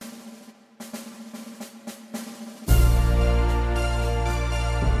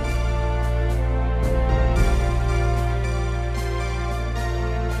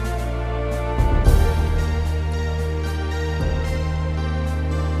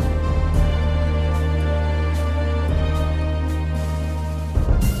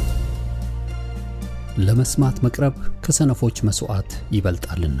ለመስማት መቅረብ ከሰነፎች መስዋዕት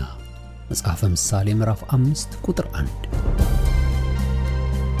ይበልጣልና። መጽሐፈ ምሳሌ ምዕራፍ 5 ቁጥር 1።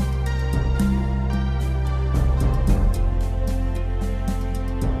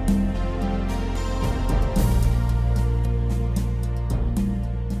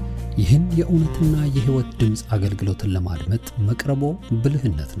 ይህን የእውነትና የሕይወት ድምጽ አገልግሎትን ለማድመጥ መቅረቦ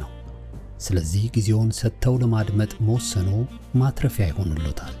ብልህነት ነው። ስለዚህ ጊዜውን ሰጥተው ለማድመጥ መወሰኖ ማትረፊያ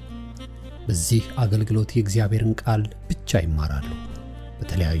ይሆንልዎታል። በዚህ አገልግሎት የእግዚአብሔርን ቃል ብቻ ይማራሉ።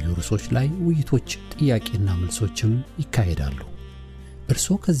 በተለያዩ ርዕሶች ላይ ውይይቶች፣ ጥያቄና መልሶችም ይካሄዳሉ።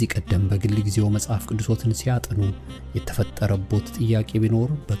 እርስዎ ከዚህ ቀደም በግል ጊዜው መጽሐፍ ቅዱሶትን ሲያጠኑ የተፈጠረቦት ጥያቄ ቢኖር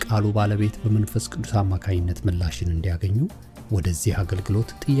በቃሉ ባለቤት በመንፈስ ቅዱስ አማካኝነት ምላሽን እንዲያገኙ ወደዚህ አገልግሎት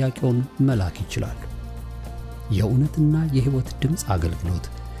ጥያቄውን መላክ ይችላሉ። የእውነትና የሕይወት ድምጽ አገልግሎት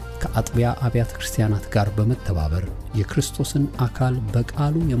ከአጥቢያ አብያተ ክርስቲያናት ጋር በመተባበር የክርስቶስን አካል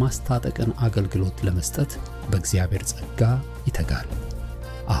በቃሉ የማስታጠቅን አገልግሎት ለመስጠት በእግዚአብሔር ጸጋ ይተጋል።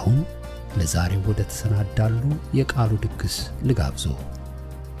 አሁን ለዛሬው ወደ ተሰናዳሉ የቃሉ ድግስ ልጋብዞ።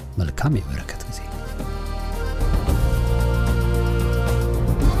 መልካም የበረከት ጊዜ።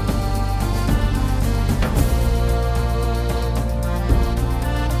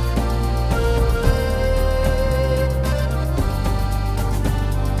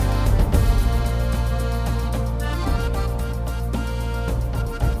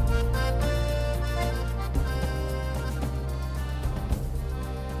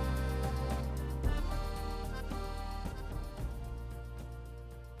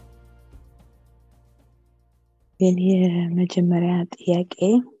 የኔ መጀመሪያ ጥያቄ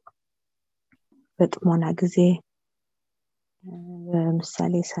በጥሞና ጊዜ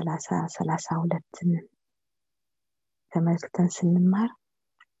ምሳሌ 30:32 ተመልክተን ስንማር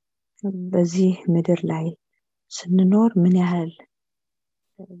በዚህ ምድር ላይ ስንኖር ምን ያህል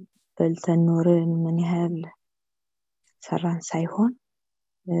በልተን ኖርን፣ ምን ያህል ሰራን ሳይሆን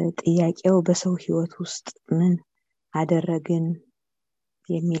ጥያቄው በሰው ሕይወት ውስጥ ምን አደረግን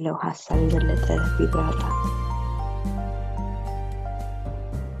የሚለው ሐሳብ የበለጠ ቢብራራ።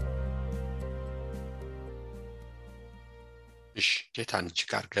 ጌታን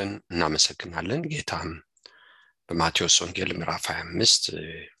እጅግ አድርገን እናመሰግናለን። ጌታም በማቴዎስ ወንጌል ምዕራፍ 25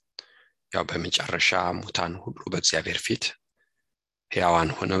 ያው በመጨረሻ ሙታን ሁሉ በእግዚአብሔር ፊት ሕያዋን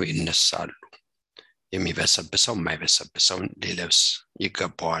ሆነው ይነሳሉ፣ የሚበሰብሰው የማይበሰብሰውን ሊለብስ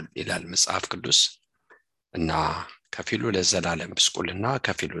ይገባዋል ይላል መጽሐፍ ቅዱስ እና ከፊሉ ለዘላለም ብስቁልና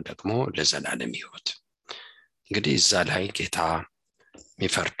ከፊሉ ደግሞ ለዘላለም ሕይወት። እንግዲህ እዛ ላይ ጌታ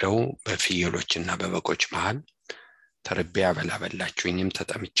የሚፈርደው በፍየሎችና በበጎች መሃል ተርቤ አላበላችሁኝም፣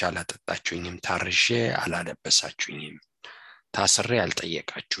 ተጠምቼ አላጠጣችሁኝም፣ ታርዤ አላለበሳችሁኝም፣ ታስሬ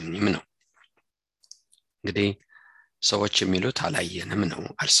አልጠየቃችሁኝም ነው። እንግዲህ ሰዎች የሚሉት አላየንም ነው፣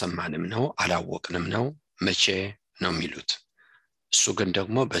 አልሰማንም ነው፣ አላወቅንም ነው፣ መቼ ነው የሚሉት። እሱ ግን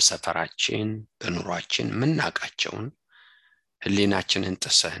ደግሞ በሰፈራችን በኑሯችን ምናቃቸውን ህሊናችንን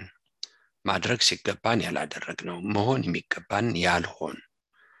ጥሰን ማድረግ ሲገባን ያላደረግነው መሆን የሚገባን ያልሆን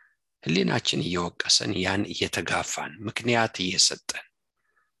ህሊናችን እየወቀሰን ያን እየተጋፋን ምክንያት እየሰጠን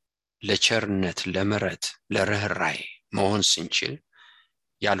ለቸርነት ለምሕረት ለርህራሄ መሆን ስንችል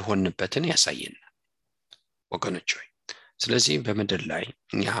ያልሆንበትን ያሳየናል ወገኖች ሆይ። ስለዚህ በምድር ላይ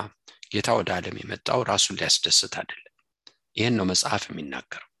እኛ ጌታ ወደ ዓለም የመጣው ራሱን ሊያስደስት አይደለም። ይህን ነው መጽሐፍ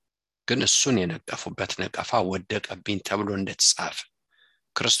የሚናገረው። ግን እሱን የነቀፉበት ነቀፋ ወደቀብኝ ተብሎ እንደተጻፈ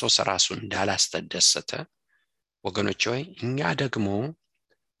ክርስቶስ ራሱን እንዳላስደሰተ ወገኖች ሆይ እኛ ደግሞ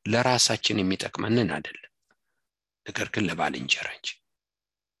ለራሳችን የሚጠቅመንን አይደለም፣ ነገር ግን ለባልንጀራ እንጂ።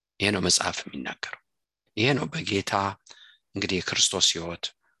 ይሄ ነው መጽሐፍ የሚናገረው። ይሄ ነው በጌታ እንግዲህ የክርስቶስ ሕይወት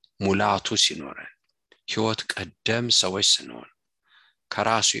ሙላቱ ሲኖረን፣ ሕይወት ቀደም ሰዎች ስንሆን፣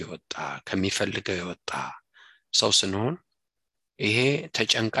 ከራሱ የወጣ ከሚፈልገው የወጣ ሰው ስንሆን፣ ይሄ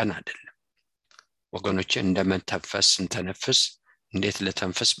ተጨንቀን አይደለም ወገኖቼ። እንደመተንፈስ ስንተነፍስ እንዴት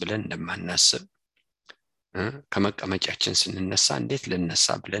ለተንፈስ ብለን እንደማናስብ፣ ከመቀመጫችን ስንነሳ እንዴት ልነሳ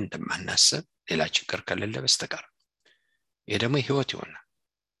ብለን እንደማናስብ ሌላ ችግር ከሌለ በስተቀር ይሄ ደግሞ ሕይወት ይሆናል፣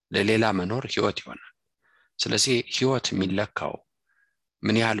 ለሌላ መኖር ሕይወት ይሆናል። ስለዚህ ሕይወት የሚለካው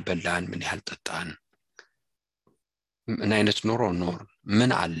ምን ያህል በላን፣ ምን ያህል ጠጣን፣ ምን አይነት ኑሮ ኖር፣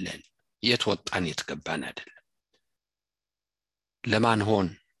 ምን አለን፣ የት ወጣን የት ገባን አይደለም።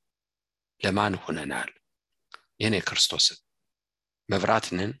 ለማን ሆነናል። ይሄን የክርስቶስ መብራት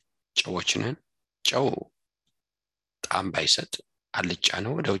ነን፣ ጨዎች ነን። ጨው ጣም ባይሰጥ አልጫ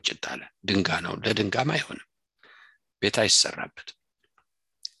ነው፣ ወደ ውጭ ጣለ። ድንጋይ ነው፣ ለድንጋም አይሆንም፣ ቤት አይሰራበት።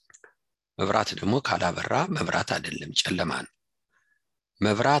 መብራት ደግሞ ካላበራ መብራት አይደለም፣ ጨለማ ነው።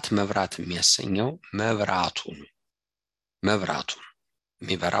 መብራት የሚያሰኘው መብራቱ ነው።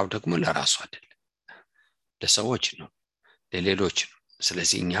 የሚበራው ደግሞ ለራሱ አይደለም። ለሰዎች ነው፣ ለሌሎች ነው።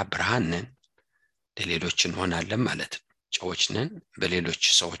 ስለዚህ እኛ ብርሃን ነን፣ ለሌሎች እንሆናለን ማለት ነው። ጨዎች ነን፣ በሌሎች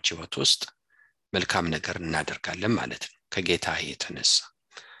ሰዎች ህይወት ውስጥ መልካም ነገር እናደርጋለን ማለት ነው። ከጌታ የተነሳ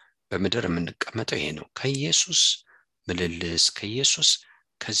በምድር የምንቀመጠው ይሄ ነው። ከኢየሱስ ምልልስ ከኢየሱስ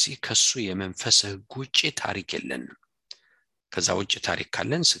ከሱ የመንፈስ ህግ ውጪ ታሪክ የለንም። ከዛ ውጪ ታሪክ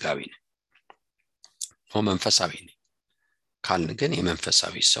ካለን ስጋዊ ነን ነው መንፈሳዊ ነን ካልን ግን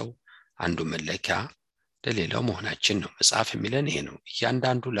የመንፈሳዊ ሰው አንዱ መለኪያ ለሌላው መሆናችን ነው። መጽሐፍ የሚለን ይሄ ነው።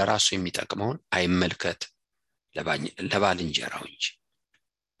 እያንዳንዱ ለራሱ የሚጠቅመውን አይመልከት ለባልንጀራው እንጂ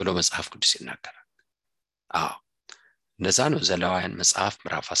ብሎ መጽሐፍ ቅዱስ ይናገራል። እንደዛ ነው። ዘሌዋውያን መጽሐፍ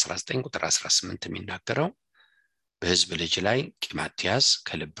ምዕራፍ 19 ቁጥር 18 የሚናገረው በህዝብ ልጅ ላይ ቂም አትያዝ፣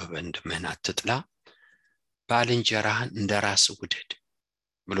 ከልብህ ወንድምህን አትጥላ፣ ባልንጀራህን እንደራስ ውደድ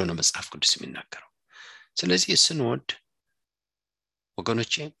ብሎ ነው መጽሐፍ ቅዱስ የሚናገረው። ስለዚህ ስንወድ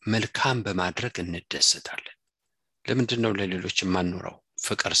ወገኖቼ መልካም በማድረግ እንደሰታለን። ለምንድነው ለሌሎች የማንኖረው?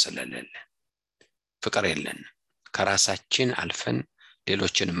 ፍቅር ስለሌለ። ፍቅር የለን። ከራሳችን አልፈን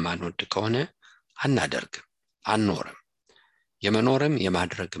ሌሎችን የማንወድ ከሆነ አናደርግም፣ አንኖርም። የመኖርም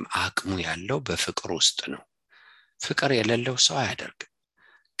የማድረግም አቅሙ ያለው በፍቅር ውስጥ ነው። ፍቅር የሌለው ሰው አያደርግም።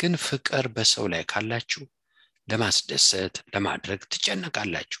 ግን ፍቅር በሰው ላይ ካላችሁ ለማስደሰት ለማድረግ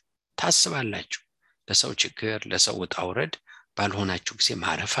ትጨነቃላችሁ፣ ታስባላችሁ። ለሰው ችግር ለሰው ውጣ ውረድ ባልሆናችሁ ጊዜ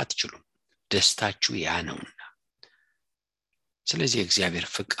ማረፍ አትችሉም። ደስታችሁ ያ ነውና። ስለዚህ እግዚአብሔር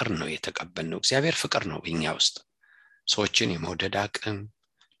ፍቅር ነው የተቀበልነው። እግዚአብሔር ፍቅር ነው በእኛ ውስጥ። ሰዎችን የመውደድ አቅም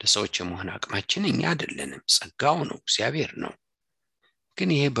ለሰዎች የመሆን አቅማችን እኛ አይደለንም፣ ጸጋው ነው፣ እግዚአብሔር ነው። ግን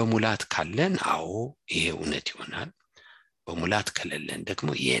ይሄ በሙላት ካለን ይሄ እውነት ይሆናል። በሙላት ከሌለን ደግሞ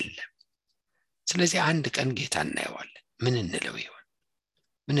የለም። ስለዚህ አንድ ቀን ጌታ እናየዋለን። ምን እንለው ይሆን?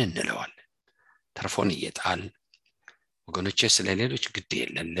 ምን እንለዋለን? ተርፎን እየጣል ወገኖቼ ስለሌሎች ግድ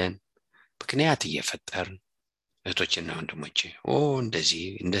የለለን ምክንያት እየፈጠርን እህቶችና ወንድሞቼ እንደዚህ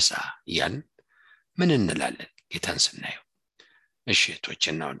እንደዛ ያን ምን እንላለን ጌታን ስናየው? እሺ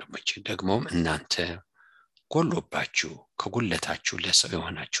እህቶችና ወንድሞቼ ደግሞም እናንተ ጎሎባችሁ ከጉለታችሁ ለሰው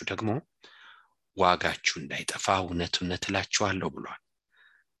የሆናችሁ ደግሞ ዋጋችሁ እንዳይጠፋ እውነት እላችኋለሁ ብሏል።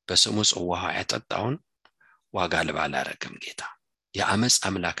 በስሙ ጽዋ ያጠጣውን ዋጋ አልባ አላረገም ጌታ። የአመጽ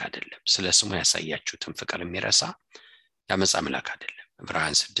አምላክ አይደለም። ስለ ስሙ ያሳያችሁትን ፍቅር የሚረሳ የአመጽ አምላክ አይደለም።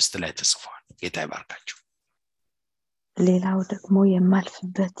 ዕብራውያን 6 ላይ ተጽፏል። ጌታ ይባርካችሁ። ሌላው ደግሞ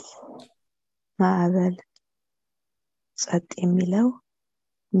የማልፍበት ማዕበል ጸጥ የሚለው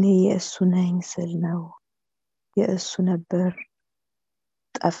እኔ የእሱ ነኝ ስል ነው። የእሱ ነበር፣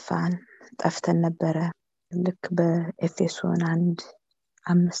 ጠፍተን ነበረ። ልክ በኤፌሶን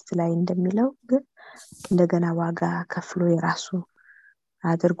 1:5 ላይ እንደሚለው ግን እንደገና ዋጋ ከፍሎ የራሱ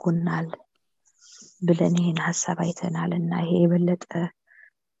አድርጎናል ብለን ይሄን ሐሳብ አይተናልና ይሄ የበለጠ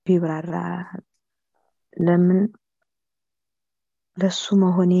ቢብራራ ለምን ለሱ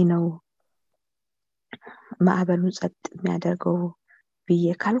መሆኔ ነው ማዕበሉን ጸጥ የሚያደርገው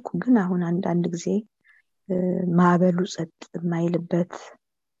ብዬ ካልኩ ግን አሁን አንዳንድ ጊዜ ማዕበሉ ጸጥ የማይልበት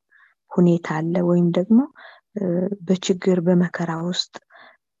ሁኔታ አለ፣ ወይም ደግሞ በችግር በመከራ ውስጥ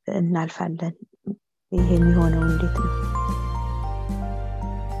እናልፋለን። ይሄ የሚሆነው እንዴት ነው?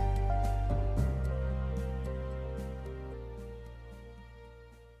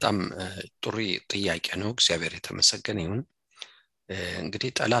 በጣም ጥሩ ጥያቄ ነው። እግዚአብሔር የተመሰገነ ይሁን። እንግዲህ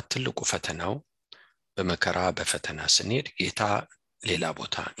ጠላት ትልቁ ፈተናው በመከራ በፈተና ስንሄድ ጌታ ሌላ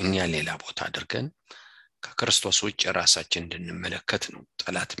ቦታ እኛ ሌላ ቦታ አድርገን ከክርስቶስ ውጭ ራሳችን እንድንመለከት ነው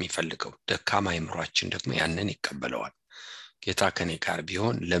ጠላት የሚፈልገው። ደካማ አእምሮአችን ደግሞ ያንን ይቀበለዋል። ጌታ ከኔ ጋር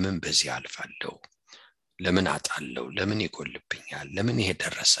ቢሆን ለምን በዚህ አልፋለሁ? ለምን አጣለሁ? ለምን ይጎልብኛል? ለምን ይሄ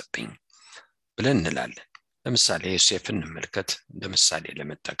ደረሰብኝ ብለን እንላለን። ለምሳሌ ዮሴፍን እንመልከት፣ እንደምሳሌ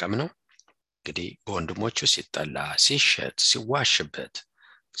ለመጠቀም ነው። እንግዲህ በወንድሞቹ ሲጠላ፣ ሲሸጥ፣ ሲዋሽበት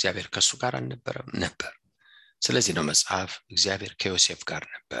እግዚአብሔር ከሱ ጋር አልነበረም? ነበር። ስለዚህ ነው መጽሐፍ እግዚአብሔር ከዮሴፍ ጋር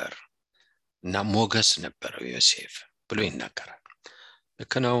ነበር እና ሞገስ ነበረው ዮሴፍ ብሎ ይናገራል።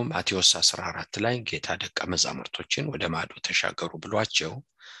 ልክ ነው። ማቴዎስ 14 ላይ ጌታ ደቀ መዛሙርቶችን ወደ ማዶ ተሻገሩ ብሏቸው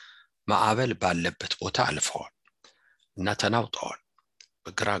ማዕበል ባለበት ቦታ አልፈዋል እና ተናውጠዋል፣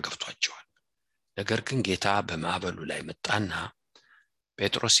 በግራ ገብቷቸዋል። ነገር ግን ጌታ በማዕበሉ ላይ መጣና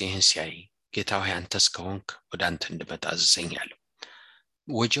ጴጥሮስ ይህን ሲያይ ጌታ ሆይ አንተስ ከሆንክ ወደ አንተ እንድመጣ አዘዘኝ አለው።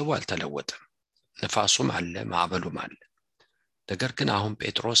 ወጀቡ አልተለወጠም፣ ንፋሱም አለ፣ ማዕበሉም አለ። ነገር ግን አሁን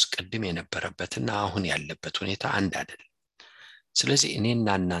ጴጥሮስ ቅድም የነበረበትና አሁን ያለበት ሁኔታ አንድ አይደለም። ስለዚህ እኔና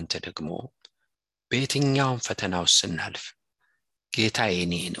እናንተ ደግሞ በየትኛው ፈተናው ስናልፍ ጌታ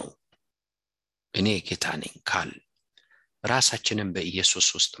የኔ ነው እኔ ጌታ ነኝ ካል ራሳችንን በኢየሱስ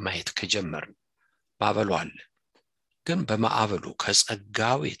ውስጥ ማየት ከጀመርን ማዕበሉ አለ። ግን በማዕበሉ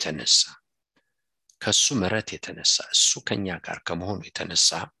ከጸጋው የተነሳ ከሱ ምሕረት የተነሳ እሱ ከኛ ጋር ከመሆኑ የተነሳ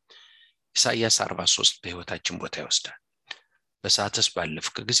ኢሳይያስ 43 በሕይወታችን ቦታ ይወስዳል። በእሳትስ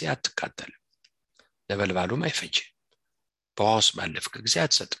ባለፍክ ጊዜ አትቃጠልም፣ ነበልባሉም አይፈጅም፣ በውኃ ውስጥ ባለፍክ ጊዜ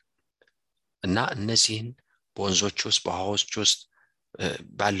አትሰጥም እና እነዚህን በወንዞች ውስጥ በውኃዎች ውስጥ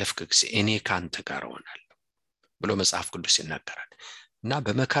ባለፍክ ጊዜ እኔ ከአንተ ጋር እሆናለሁ ብሎ መጽሐፍ ቅዱስ ይናገራል። እና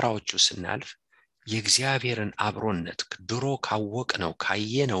በመከራዎቹ ስናልፍ የእግዚአብሔርን አብሮነት ድሮ ካወቅነው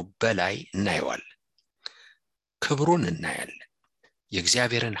ካየነው በላይ እናየዋለን። ክብሩን እናያለን።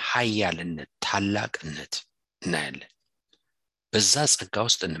 የእግዚአብሔርን ኃያልነት ታላቅነት እናያለን። በዛ ጸጋ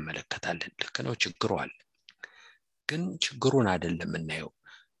ውስጥ እንመለከታለን። ልክ ነው፣ ችግሩ አለ። ግን ችግሩን አይደለም እናየው፣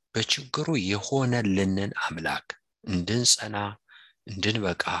 በችግሩ የሆነልንን አምላክ እንድንጸና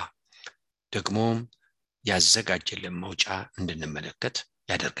እንድንበቃ ደግሞም ያዘጋጀልን መውጫ እንድንመለከት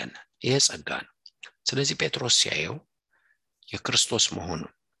ያደርገናል። ይሄ ጸጋ ነው። ስለዚህ ጴጥሮስ ሲያየው የክርስቶስ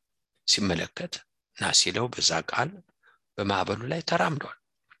መሆኑን ሲመለከት እና ሲለው በዛ ቃል በማዕበሉ ላይ ተራምዷል፣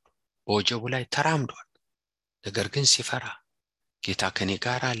 በወጀቡ ላይ ተራምዷል። ነገር ግን ሲፈራ ጌታ ከኔ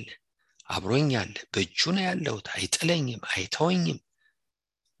ጋር አለ፣ አብሮኛል፣ በእጁ ነው ያለሁት፣ አይጥለኝም፣ አይተወኝም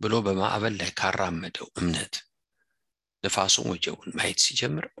ብሎ በማዕበል ላይ ካራመደው እምነት ንፋሱን ወጀቡን ማየት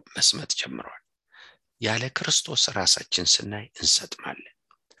ሲጀምር መስመጥ ጀምሯል። ያለ ክርስቶስ ራሳችን ስናይ እንሰጥማለን።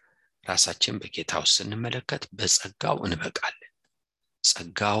 ራሳችን በጌታ ውስጥ ስንመለከት በጸጋው እንበቃለን።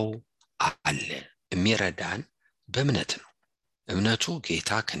 ጸጋው አለ። የሚረዳን በእምነት ነው። እምነቱ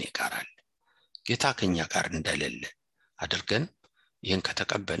ጌታ ከኔ ጋር አለ፣ ጌታ ከኛ ጋር እንደሌለ አድርገን ይህን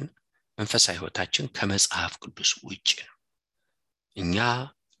ከተቀበልን መንፈሳዊ ሕይወታችን ከመጽሐፍ ቅዱስ ውጪ ነው። እኛ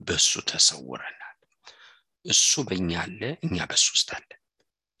በሱ ተሰውረናል። እሱ በእኛ አለ፣ እኛ በሱ ውስጥ አለ።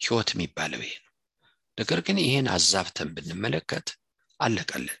 ሕይወት የሚባለው ይሄ ነው። ነገር ግን ይሄን አዛብተን ብንመለከት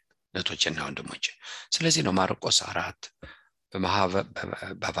አለቀልን እህቶችና ወንድሞች። ስለዚህ ነው ማርቆስ 4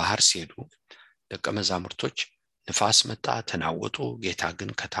 በባህር ሲሄዱ ደቀ መዛሙርቶች ንፋስ መጣ፣ ተናወጡ፣ ጌታ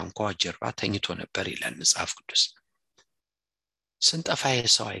ግን ከታንኳዋ ጀርባ ተኝቶ ነበር ይላል መጽሐፍ ቅዱስ። ስንጠፋ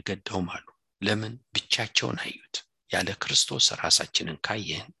የሰው አይገደውም አሉ። ለምን? ብቻቸውን አዩት። ያለ ክርስቶስ ራሳችንን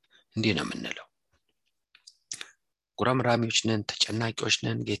ካየን እንዲህ ነው የምንለው፣ ጉረምራሚዎች ነን፣ ተጨናቂዎች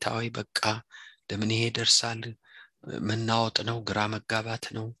ነን። ጌታ ሆይ በቃ ለምን ይሄ ደርሳል? መናወጥ ነው፣ ግራ መጋባት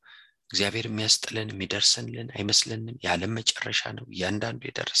ነው። እግዚአብሔር የሚያስጥለን የሚደርሰንልን አይመስለንም። የዓለም መጨረሻ ነው እያንዳንዱ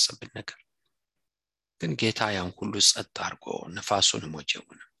የደረሰብን ነገር። ግን ጌታ ያን ሁሉ ጸጥ አድርጎ ነፋሱንም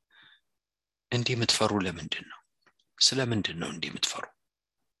ወጀቡንም እንዲህ የምትፈሩ ለምንድን ነው? ስለምንድን ነው እንዲህ የምትፈሩ?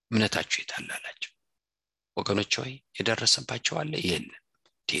 እምነታችሁ የታላላችሁ ወገኖች ሆይ የደረሰባቸው አለ? የለም።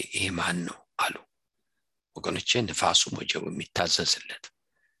 ይሄ ማን ነው አሉ ወገኖቼ፣ ንፋሱም ወጀቡ የሚታዘዝለት።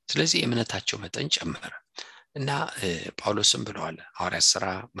 ስለዚህ የእምነታቸው መጠን ጨመረ እና ጳውሎስም ብለዋል ሐዋርያት ሥራ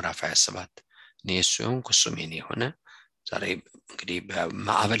ምዕራፍ 27 እኔ የእሱ የሆንኩ እሱም የኔ የሆነ። ዛሬ እንግዲህ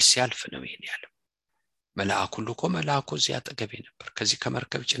በማዕበል ሲያልፍ ነው ይሄን ያለው። መልአኩ ልኮ መልአኩ እዚያ አጠገቤ ነበር፣ ከዚህ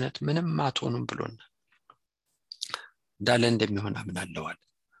ከመርከብ ጭነት ምንም አትሆኑም ብሎና እንዳለ እንደሚሆን አምናለዋል።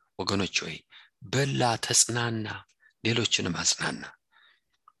 ወገኖች ሆይ በላ፣ ተጽናና፣ ሌሎችንም አጽናና።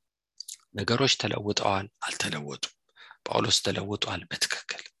 ነገሮች ተለውጠዋል? አልተለወጡም። ጳውሎስ ተለውጧል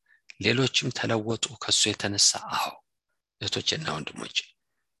በትክክል። ሌሎችም ተለወጡ ከሱ የተነሳ። አዎ እህቶችና ወንድሞች፣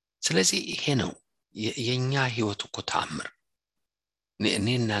 ስለዚህ ይሄ ነው የኛ ህይወት እኮ ተአምር።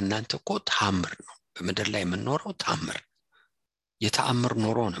 እኔና እናንተ እኮ ተአምር ነው። በምድር ላይ የምንኖረው ተአምር፣ የተአምር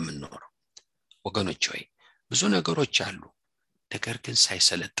ኖሮ ነው የምንኖረው። ወገኖች ሆይ ብዙ ነገሮች አሉ፣ ነገር ግን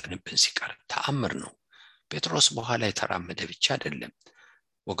ሳይሰለጥንብን ሲቀር ተአምር ነው። ጴጥሮስ በኋላ የተራመደ ብቻ አይደለም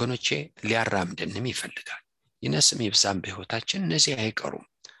ወገኖቼ፣ ሊያራምደንም ይፈልጋል። ይነስም ይብዛም በህይወታችን እነዚህ አይቀሩም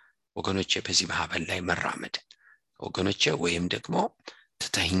ወገኖቼ። በዚህ ማዕበል ላይ መራመድ ወገኖቼ፣ ወይም ደግሞ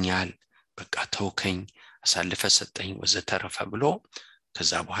ትተኛል፣ በቃ ተውከኝ፣ አሳልፈ ሰጠኝ ወዘተረፈ ብሎ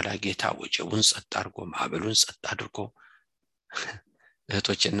ከዛ በኋላ ጌታ ወጀቡን ጸጥ አድርጎ ማዕበሉን ጸጥ አድርጎ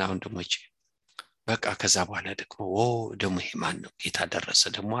እህቶችና ወንድሞቼ በቃ ከዛ በኋላ ደግሞ ይሄ ማን ነው? ጌታ ደረሰ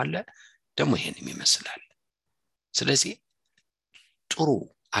ደግሞ አለ ደግሞ ይሄንም ይመስላል። ስለዚህ ጥሩ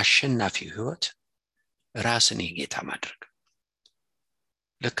አሸናፊ ህይወት ራስን የጌታ ማድረግ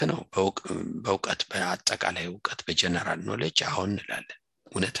ልክ ነው። በእውቀት በአጠቃላይ እውቀት በጀነራል ኖሌጅ አሁን እንላለን።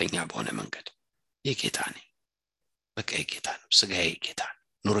 እውነተኛ በሆነ መንገድ የጌታ ነኝ፣ በቃ የጌታ ነው፣ ስጋዬ የጌታ ነው፣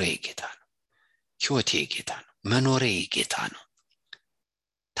 ኑሮዬ የጌታ ነው፣ ህይወቴ የጌታ ነው፣ መኖሬ የጌታ ነው።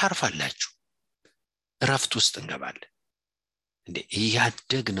 ታርፋላችሁ፣ እረፍት ውስጥ እንገባለን። እንዴ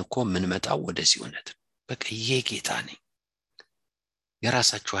እያደግን እኮ የምንመጣው ወደዚህ እውነት ነው። በቃ የጌታ ነኝ፣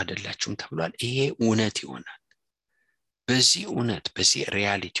 የራሳችሁ አይደላችሁም ተብሏል። ይሄ እውነት ይሆናል። በዚህ እውነት በዚህ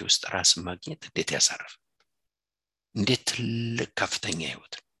ሪያሊቲ ውስጥ ራስ ማግኘት እንዴት ያሳርፍ! እንዴት ትልቅ ከፍተኛ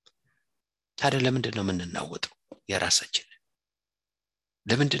ህይወት! ታዲያ ለምንድን ነው የምንናወጠው? የራሳችን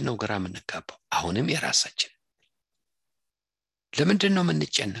ለምንድነው ግራ የምንጋባው? አሁንም የራሳችን። ለምንድነው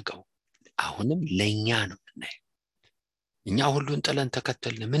የምንጨነቀው? አሁንም ለኛ ነው የምናየው። እኛ ሁሉን ጥለን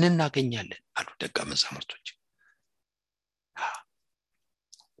ተከተልን ምን እናገኛለን አሉ ደቀ መዛሙርቶች።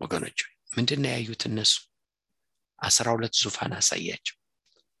 ወገኖች ምንድነው ያዩት እነሱ? 12 ዙፋን አሳያቸው።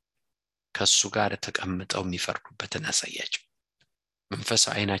 ከሱ ጋር ተቀምጠው የሚፈርዱበትን አሳያቸው።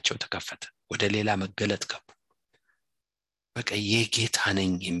 መንፈሳዊ አይናቸው ተከፈተ። ወደ ሌላ መገለጥ ገቡ። በቃ የጌታ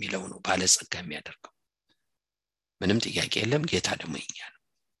ነኝ የሚለው ነው ባለጸጋ የሚያደርገው። ምንም ጥያቄ የለም። ጌታ ደግሞ የኛ ነው።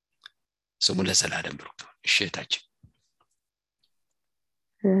 ስሙ ለዘላለም ብሩክ ይሁን። እሺታችን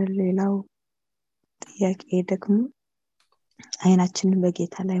ሌላው ጥያቄ ደግሞ አይናችንን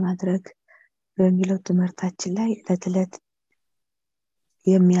በጌታ ላይ ማድረግ በሚለው ትምህርታችን ላይ ለተለት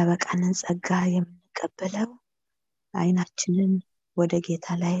የሚያበቃንን ጸጋ የምንቀበለው አይናችንን ወደ ጌታ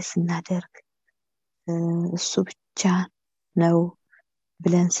ላይ ስናደርግ እሱ ብቻ ነው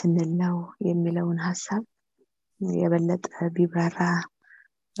ብለን ስንል ነው የሚለውን ሐሳብ የበለጠ ቢብራራ።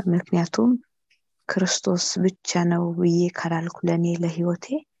 ምክንያቱም ክርስቶስ ብቻ ነው ብዬ ካላልኩ ለኔ ለህይወቴ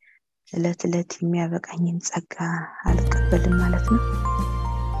ለተለት የሚያበቃኝን ጸጋ አልቀበልም ማለት ነው።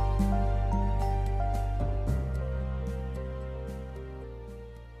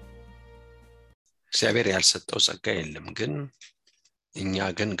 እግዚአብሔር ያልሰጠው ጸጋ የለም፣ ግን እኛ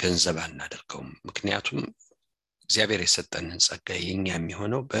ግን ገንዘብ አናደርገውም። ምክንያቱም እግዚአብሔር የሰጠንን ጸጋ የኛ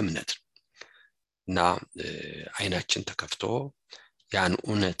የሚሆነው በእምነት ነው እና አይናችን ተከፍቶ ያን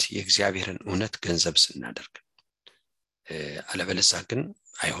እውነት የእግዚአብሔርን እውነት ገንዘብ ስናደርግ፣ አለበለዚያ ግን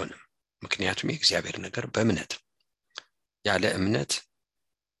አይሆንም። ምክንያቱም የእግዚአብሔር ነገር በእምነት ነው። ያለ እምነት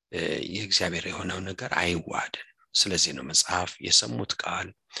የእግዚአብሔር የሆነው ነገር አይዋሃድም። ስለዚህ ነው መጽሐፍ የሰሙት ቃል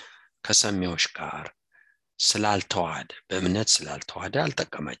ከሰሚዎች ጋር ስላልተዋሃደ በእምነት ስላልተዋሃደ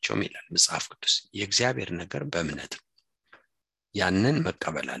አልጠቀማቸውም ይላል መጽሐፍ ቅዱስ። የእግዚአብሔር ነገር በእምነት ነው። ያንን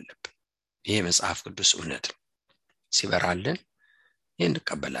መቀበል አለብን። ይሄ መጽሐፍ ቅዱስ እውነት ነው። ሲበራልን ይህን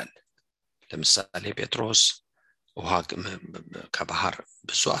እንቀበላለን። ለምሳሌ ጴጥሮስ ውሃ ከባህር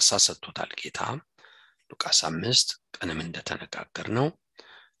ብዙ አሳ ሰጥቶታል ጌታ ሉቃስ 5 ቀንም እንደተነጋገር ነው።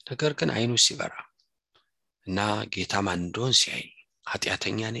 ነገር ግን አይኑ ሲበራ እና ጌታ ማን እንደሆነ ሲያይ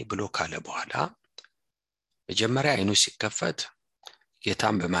ኃጢአተኛ ነኝ ብሎ ካለ በኋላ መጀመሪያ አይኑ ሲከፈት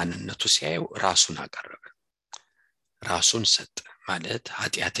ጌታን በማንነቱ ሲያየው ራሱን አቀረበ፣ ራሱን ሰጠ። ማለት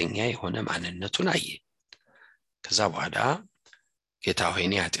ኃጢአተኛ የሆነ ማንነቱን አየ። ከዛ በኋላ ጌታ ሆይ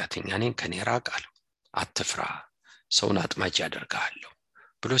እኔ ኃጢአተኛ ነኝ ከኔ ራቅ አለው። አትፍራ ሰውን አጥማጅ ያደርጋለሁ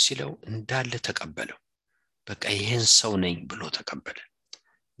ብሎ ሲለው እንዳለ ተቀበለው። በቃ ይሄን ሰው ነኝ ብሎ ተቀበለ።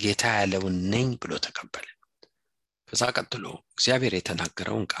 ጌታ ያለውን ነኝ ብሎ ተቀበለ። ከዛ ቀጥሎ እግዚአብሔር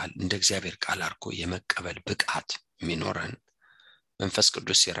የተናገረውን ቃል እንደ እግዚአብሔር ቃል አድርጎ የመቀበል ብቃት የሚኖረን መንፈስ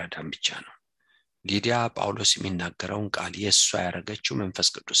ቅዱስ ሲረዳን ብቻ ነው። ሊዲያ ጳውሎስ የሚናገረውን ቃል የእሷ ያደረገችው መንፈስ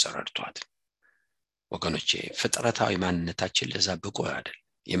ቅዱስ ረድቷት። ወገኖቼ ፍጥረታዊ ማንነታችን ለዛ ብቁ አይደል።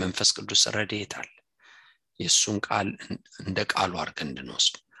 የመንፈስ ቅዱስ ረድኤት አለ። የእሱን ቃል እንደ ቃሉ አድርገን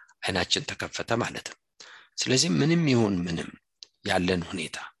እንድንወስድ አይናችን ተከፈተ ማለት ነው። ስለዚህ ምንም ይሁን ምንም ያለን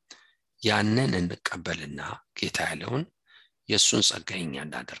ሁኔታ ያንን እንቀበልና ጌታ ያለውን የእሱን ጸጋ እኛ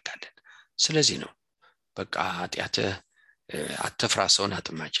እናደርጋለን። ስለዚህ ነው በቃ ኃጢአትህ አትፍራ ሰውን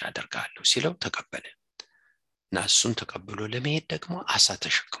አጥማጅ ያደርጋለሁ ሲለው ተቀበለ እና እሱን ተቀብሎ ለመሄድ ደግሞ አሳ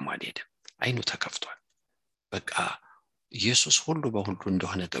ተሸክሟል ሄደ። አይኑ ተከፍቷል። በቃ ኢየሱስ ሁሉ በሁሉ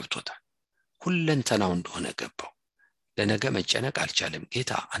እንደሆነ ገብቶታል። ሁለንተናው እንደሆነ ገባው። ለነገ መጨነቅ አልቻለም።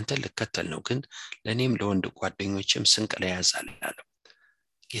 ጌታ አንተ ልከተል ነው፣ ግን ለኔም ለወንድ ጓደኞችም ስንቅ ለያዛል አለው።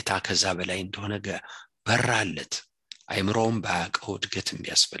 ጌታ ከዛ በላይ እንደሆነ በራለት። አይምሮውም ባያውቀው እድገትም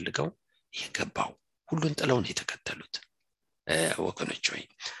ቢያስፈልገው ይገባው። ሁሉን ጥለው ነው የተከተሉት ወገኖች ሆይ።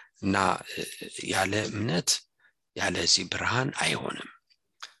 እና ያለ እምነት ያለ እዚህ ብርሃን አይሆንም።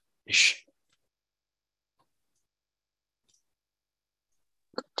 እሺ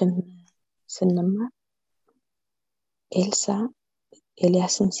ቅድም ስንማር ኤልሳ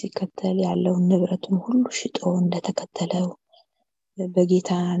ኤልያስን ሲከተል ያለው ንብረቱን ሁሉ ሽጦ እንደተከተለው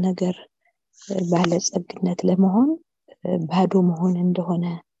በጌታ ነገር ባለጸግነት ለመሆን ባዶ መሆን እንደሆነ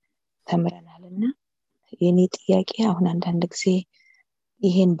ተምረናልና የኔ ጥያቄ አሁን አንዳንድ ጊዜ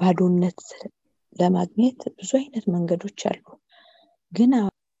ይሄን ባዶነት ለማግኘት ብዙ አይነት መንገዶች አሉ። ግን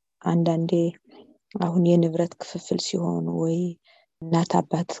አንዳንዴ አሁን የንብረት ክፍፍል ሲሆን ወይ እናት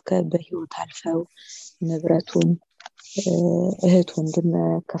አባት በህይወት አልፈው ንብረቱን እህት ወንድም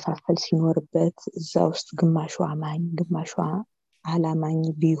መከፋፈል ሲኖርበት እዛ ውስጥ ግማሹ አማኝ ግማሹ አላማኝ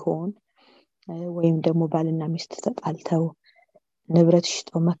ቢሆን ወይም ደግሞ ባልና ሚስት ተጣልተው ንብረት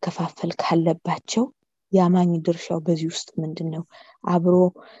ሽጠው መከፋፈል ካለባቸው ያማኝ ድርሻው በዚህ ውስጥ ምንድነው? አብሮ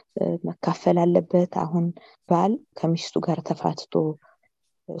መካፈል አለበት? አሁን ባል ከሚስቱ ጋር ተፋትቶ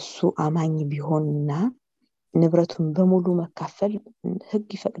እሱ አማኝ ቢሆንና ንብረቱን በሙሉ መካፈል ህግ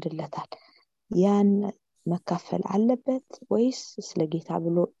ይፈቅድለታል። ያን መካፈል አለበት ወይስ ስለ ጌታ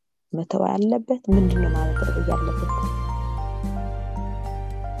ብሎ መተው አለበት? ምንድነው ማድረግ ያለበት?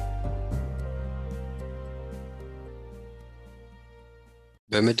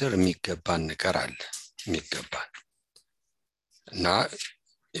 በምድር የሚገባን ነገር አለ። እና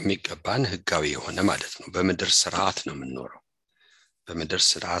የሚገባን ህጋዊ የሆነ ማለት ነው። በምድር ስርዓት ነው የምንኖረው። በምድር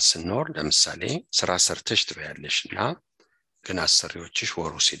ስርዓት ስንኖር ለምሳሌ ስራ ሰርተሽ ትበያለሽና ግን አሰሪዎችሽ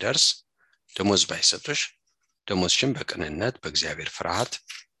ወሩ ሲደርስ ደሞዝ ባይሰጡሽ ደሞዝሽን በቅንነት በእግዚአብሔር ፍርሃት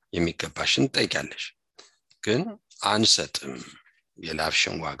የሚገባሽን ትጠይቂያለሽ። ግን አንሰጥም፣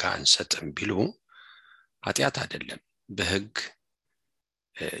 የላብሽን ዋጋ አንሰጥም ቢሉ ኃጢአት አይደለም። በህግ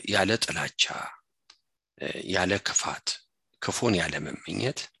ያለ ጥላቻ ያለ ክፋት ክፉን ያለ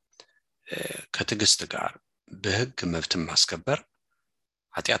መመኘት ከትዕግስት ጋር በህግ መብትን ማስከበር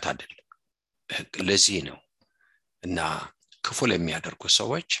ኃጢአት አይደለም። ህግ ለዚህ ነው እና ክፉ ለሚያደርጉ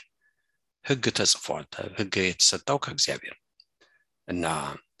ሰዎች ህግ ተጽፏል። ህግ የተሰጠው ከእግዚአብሔር እና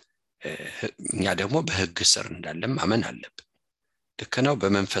እኛ ደግሞ በህግ ስር እንዳለን ማመን አለብን። ልክ ነው።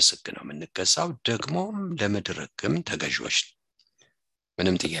 በመንፈስ ህግ ነው የምንገዛው። ደግሞ ለምድር ህግም ተገዥዎች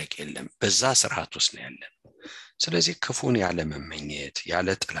ምንም ጥያቄ የለም። በዛ ስርዓት ውስጥ ነው ያለን። ስለዚህ ክፉን ያለ መመኘት ያለ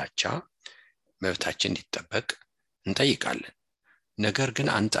ጥላቻ መብታችን እንዲጠበቅ እንጠይቃለን። ነገር ግን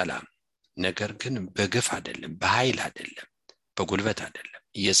አንጠላም። ነገር ግን በግፍ አይደለም፣ በኃይል አይደለም፣ በጉልበት አይደለም፣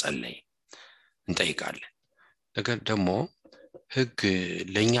 እየጸለይን እንጠይቃለን። ነገር ደግሞ ህግ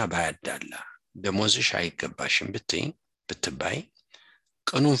ለኛ ባያዳላ ደሞዝሽ አይገባሽም ብትባይ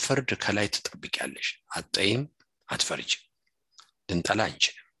ቅኑን ፍርድ ከላይ ትጠብቂያለሽ። አትጠይም፣ አትፈርጅም። ልንጠላ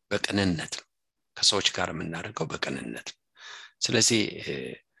አንችልም። በቅንነት ከሰዎች ጋር የምናደርገው በቅንነት። ስለዚህ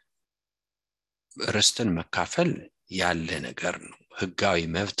ርስትን መካፈል ያለ ነገር ነው። ህጋዊ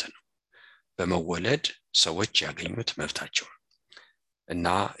መብት ነው። በመወለድ ሰዎች ያገኙት መብታቸው እና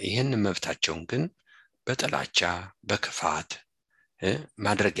ይህን መብታቸውን ግን በጥላቻ በክፋት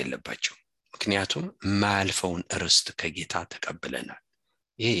ማድረግ የለባቸው። ምክንያቱም የማያልፈውን ርስት ከጌታ ተቀብለናል።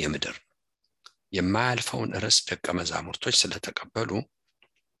 ይሄ የምድር ነው። የማያልፈውን ርስት ደቀ መዛሙርቶች ስለተቀበሉ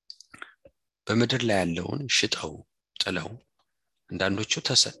በምድር ላይ ያለውን ሽጠው ጥለው፣ አንዳንዶቹ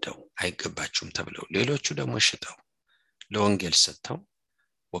ተሰደው አይገባችሁም ተብለው፣ ሌሎቹ ደግሞ ሽጠው ለወንጌል ሰጥተው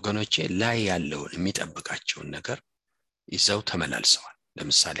ወገኖቼ ላይ ያለውን የሚጠብቃቸውን ነገር ይዘው ተመላልሰዋል።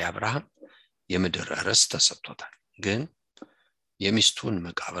 ለምሳሌ አብርሃም የምድር ርስት ተሰጥቶታል። ግን የሚስቱን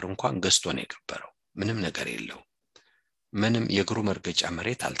መቃብር እንኳን ገዝቶ ነው የቀበረው። ምንም ነገር የለው። ምንም የእግሩ መርገጫ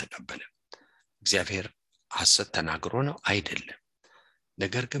መሬት አልተቀበለም። እግዚአብሔር ሐሰት ተናግሮ ነው አይደለም።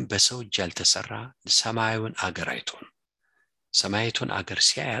 ነገር ግን በሰው እጅ ያልተሰራ ሰማያዊውን አገር አይቶ ነው። ሰማያዊቱን አገር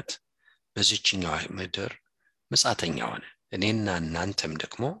ሲያያት በዚህኛው ምድር መጻተኛ ሆነ። እኔና እናንተም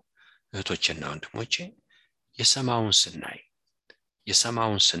ደግሞ እህቶችና ወንድሞቼ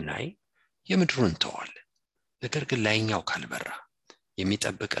የሰማዩን ስናይ የምድሩን እንተዋለን። ነገር ግን ላይኛው ካልበራ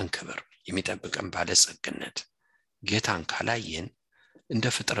የሚጠብቀን ክብር የሚጠብቀን ባለጸግነት ጌታን ካላየን እንደ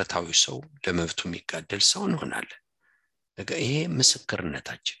ፍጥረታዊ ሰው ለመብቱ የሚጋደል ሰው እንሆናለን። ይሄ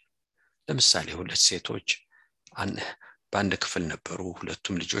ምስክርነታችን። ለምሳሌ ሁለት ሴቶች በአንድ ክፍል ነበሩ።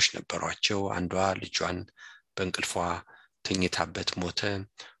 ሁለቱም ልጆች ነበሯቸው። አንዷ ልጇን በእንቅልፏ ተኝታበት ሞተ።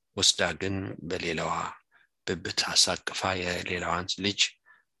 ወስዳ ግን በሌላዋ ብብት አሳቅፋ የሌላዋን ልጅ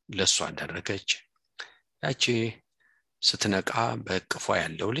ለሷ አደረገች። ያቺ ስትነቃ በእቅፏ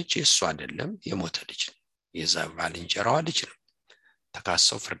ያለው ልጅ የሷ አይደለም፣ የሞተ ልጅ ነው። የዛ ባልንጀራዋ ልጅ ነው።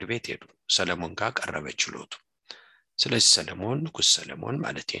 ተካሰው ፍርድ ቤት ሄዱ። ሰለሞን ጋር ቀረበ ችሎቱ። ስለዚህ ሰለሞን ንጉሥ ሰለሞን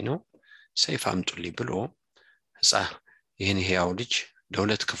ማለቴ ነው ሰይፍ አምጡልኝ ብሎ ይህን ሕያው ልጅ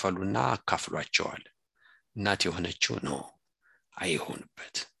ለሁለት ክፈሉና አካፍሏቸዋል። እናት የሆነችው ነው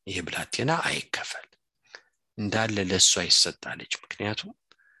አይሆንበት፣ ይህ ብላቴና አይከፈል እንዳለ ለሷ ይሰጣለች። ምክንያቱም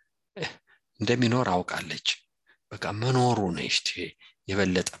እንደሚኖር አውቃለች። በቃ መኖሩ ነው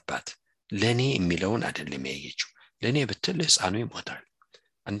የበለጠባት። ለኔ የሚለውን አይደለም ያየችው። ለኔ ብትል ሕፃኑ ይሞታል።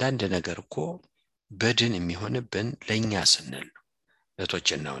 አንዳንድ ነገር እኮ በድን የሚሆንብን ለኛ ስንል ነው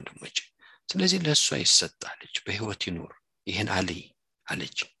እህቶችና ወንድሞች። ስለዚህ ለሷ ይሰጣለች፣ በህይወት ይኖር። ይሄን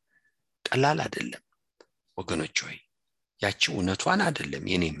አለች። ቀላል አይደለም ወገኖች ሆይ። ያቺ እውነቷን አይደለም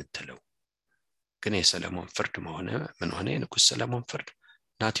የኔ የምትለው። ግን የሰለሞን ፍርድ ምን ሆነ? የንጉሥ ሰለሞን ፍርድ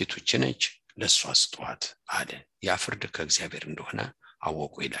ናቲቱች ነች፣ ለሷ ስጧት አለ። ያ ፍርድ ከእግዚአብሔር እንደሆነ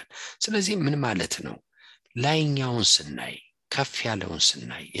አወቁ ይላል። ስለዚህ ምን ማለት ነው? ላይኛውን ስናይ፣ ከፍ ያለውን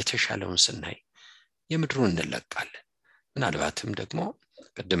ስናይ፣ የተሻለውን ስናይ የምድሩን እንለቃለን። ምናልባትም ደግሞ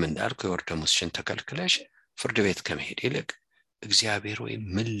ቅድም እንዳልኩ የወር ደመወዝሽን ተከልክለሽ ፍርድ ቤት ከመሄድ ይልቅ እግዚአብሔር ወይ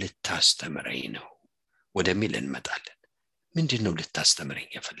ምን ልታስተምረኝ ነው ወደሚል እንመጣለን። ምንድነው ልታስተምረኝ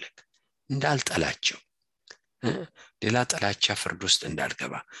የፈለግ? እንዳልጠላቸው ሌላ ጥላቻ ፍርድ ውስጥ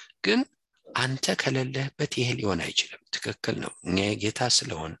እንዳልገባ። ግን አንተ ከሌለህበት ይሄ ሊሆን አይችልም። ትክክል ነው። እኛ ጌታ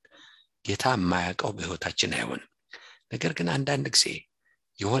ስለሆን ጌታ የማያውቀው በህይወታችን አይሆንም። ነገር ግን አንዳንድ ጊዜ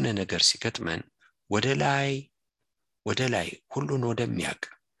የሆነ ነገር ሲገጥመን ወደ ላይ ሁሉን ወደሚያውቅ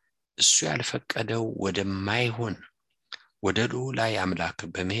እሱ ያልፈቀደው ወደማይሆን ወደ ላይ አምላክ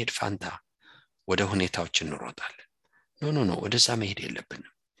በመሄድ ፋንታ ወደ ሁኔታዎች እንሮጣለን። ኖ ወደዛ መሄድ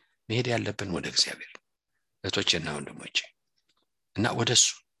የለብንም። መሄድ ያለብን ወደ እግዚአብሔር እህቶቼና ወንድሞቼ እና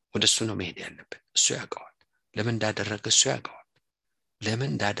ወደሱ ነው መሄድ ያለብን። እሱ ያውቀዋል ለምን እንዳደረገ፣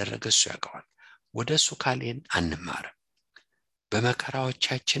 እሱ ያውቀዋል። ወደሱ ካለን አንማርም።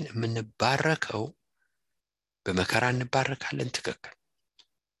 በመከራዎቻችን የምንባረከው በመከራ እንባረካለን። ትክክል።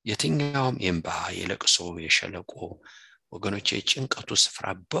 የትኛውም የእንባ የለቅሶ የሸለቆ ወገኖቼ የጭንቀቱ ስፍራ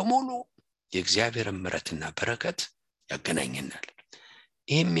በሙሉ የእግዚአብሔር ምሕረትና በረከት ያገናኘናል።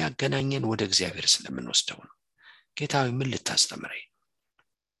 ይሄም ያገናኘን ወደ እግዚአብሔር ስለምንወስደው ነው። ጌታዊ ምን ልታስተምረኝ?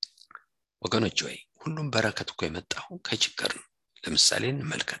 ወገኖቼ ሆይ ሁሉም በረከት እኮ የመጣው ከችግር ነው። ለምሳሌ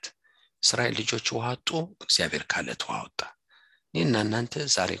እንመልከት። እስራኤል ልጆች ውሃ አጡ፣ እግዚአብሔር ከዓለት ውሃ አወጣ። እኔና እናንተ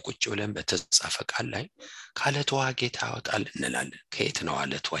ዛሬ ቁጭ ብለን በተጻፈ ቃል ላይ ከዓለት ውሃ ጌታ ያወጣል እንላለን። ከየት ነው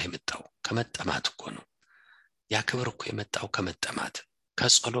ዓለት ውሃ የመጣው? ከመጠማት እኮ ነው። ያ ክብር እኮ የመጣው ከመጠማት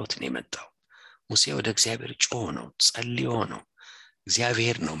ከጸሎት ነው የመጣው። ሙሴ ወደ እግዚአብሔር ጮሆ ነው፣ ጸልዮ ነው።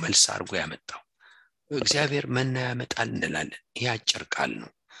 እግዚአብሔር ነው መልስ አድርጎ ያመጣው። እግዚአብሔር መና ያመጣል እንላለን። ይህ አጭር ቃል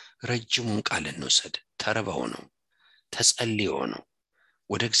ነው። ረጅሙን ቃል እንውሰድ። ተርበው ነው፣ ተጸልዮ ነው፣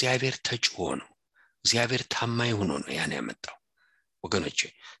 ወደ እግዚአብሔር ተጮሆ ነው፣ እግዚአብሔር ታማኝ ሆኖ ነው ያን ያመጣው ወገኖቼ።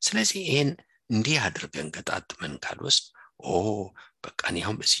 ስለዚህ ይሄን እንዲህ አድርገን ገጣጥመን ካልወስድ በቃ እኔ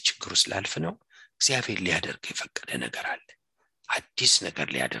አሁን በዚህ ችግር ውስጥ ላልፍ ነው፣ እግዚአብሔር ሊያደርግ የፈቀደ ነገር አለ፣ አዲስ ነገር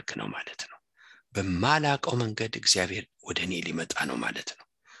ሊያደርግ ነው ማለት ነው። በማላቀው መንገድ እግዚአብሔር ወደ እኔ ሊመጣ ነው ማለት ነው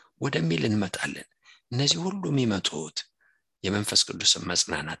ወደሚል እንመጣለን። እነዚህ ሁሉ የሚመጡት የመንፈስ ቅዱስ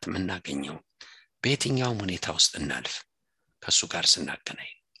መጽናናት የምናገኘው በየትኛውም ሁኔታ ውስጥ እናልፍ ከሱ ጋር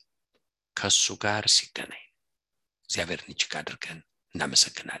ስናገናኝ፣ ከሱ ጋር ሲገናኝ እግዚአብሔርን እጅግ አድርገን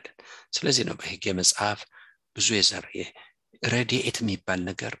እናመሰግናለን። ስለዚህ ነው በሕግ መጽሐፍ ብዙ ረድኤት የሚባል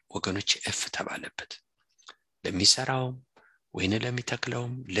ነገር ወገኖች እፍ ተባለበት። ለሚሰራውም ወይን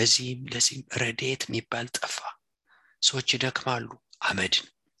ለሚተክለውም ለዚህም ረድኤት የሚባል ጠፋ። ሰዎች ይደክማሉ፣ አመድን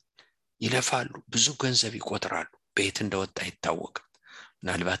ይለፋሉ፣ ብዙ ገንዘብ ይቆጥራሉ፣ በየት እንደወጣ አይታወቅም።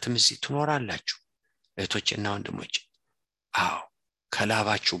 ምናልባትም እዚህ ትኖራላችሁ እህቶችና ወንድሞች።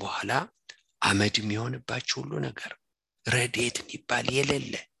 ከላባችሁ በኋላ አመድ የሚሆንባችሁ ሁሉ ነገር ረድኤት የሚባል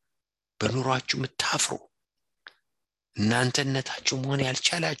የሌለ በኑሯችሁ የምታፍሩ እናንተነታችሁ መሆን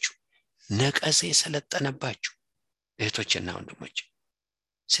ያልቻላችሁ ነቀዝ የሰለጠነባችሁ እህቶችና ወንድሞች።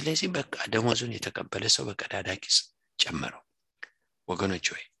 ስለዚህ በቃ ደሞዙን የተቀበለ ሰው በቀዳዳ ኪስ ጨመረው። ወገኖች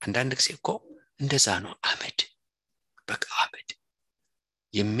ሆይ አንዳንድ ጊዜ እኮ እንደዛ ነው። አመድ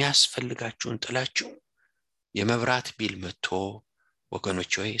የሚያስፈልጋችሁን ጥላችሁ የመብራት ቢል መጥቶ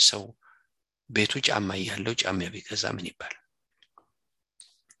ወገኖች ሆይ ሰው ቤቱ ጫማ ያለው ጫማ ቢገዛ ምን ይባላል?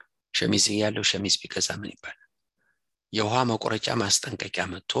 ሸሚዝ ያለው ሸሚዝ ቢገዛ ምን ይባላል? የውሃ መቆረጫ ማስጠንቀቂያ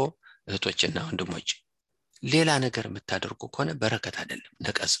መጥቶ እህቶችና ወንድሞች ሌላ ነገር የምታደርጉ ከሆነ በረከት አይደለም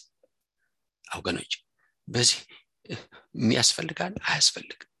ነቀዝ። ወገኖች በዚህ የሚያስፈልጋል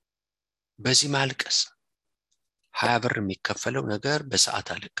አያስፈልግም። በዚህ ማልቀስ 20 ብር የሚከፈለው ነገር በሰዓት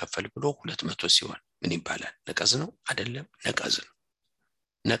አልከፈል ብሎ 200 ሲሆን ምን ይባላል? ነቀዝ ነው አይደለም? ነቀዝ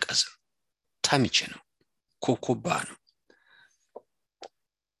ነው። ታምቼ ነው፣ ኩኩባ ነው።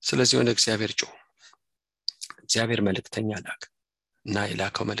 ስለዚህ ወደ እግዚአብሔር ጮህ። እግዚአብሔር መልእክተኛ ላከ እና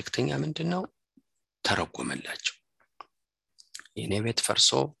የላከው መልእክተኛ ምንድነው? ተረጎመላቸው። የኔ ቤት ፈርሶ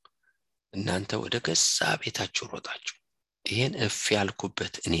እናንተ ወደ ገዛ ቤታችሁ ሮጣችሁ ይሄን እፍ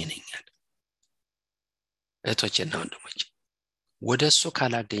ያልኩበት እኔ ነኝ አለ። እህቶችና ወንድሞች ወደሱ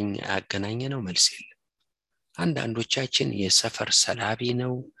ያገናኘ ነው መልስ የለም። አንዳንዶቻችን የሰፈር ሰላቢ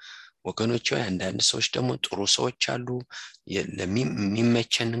ነው ወገኖች። አንዳንድ ሰዎች ደግሞ ጥሩ ሰዎች አሉ፣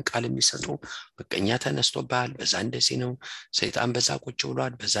 ለሚመቸንን ቃል የሚሰጡ። በቀኛ ተነስቶብሃል፣ በዛ እንደዚህ ነው፣ ሰይጣን በዛ ቁጭ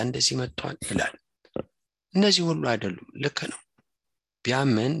ብሏል፣ በዛ እንደዚህ መጥቷል ይላል። እነዚህ ሁሉ አይደሉም። ልክ ነው።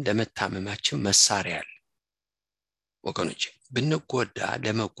 ቢያመን ለመታመማችን መሳሪያ አለ ወገኖች። ብንጎዳ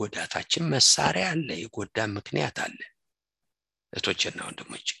ለመጎዳታችን መሳሪያ አለ፣ የጎዳ ምክንያት አለ። እህቶችና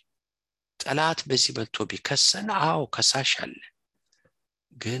ወንድሞች ጠላት በዚህ መጥቶ ቢከሰን ከሳሽ አለ።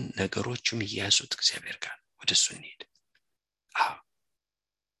 ግን ነገሮቹም እያያዙት እግዚአብሔር ጋር ወደሱ እንሄድ።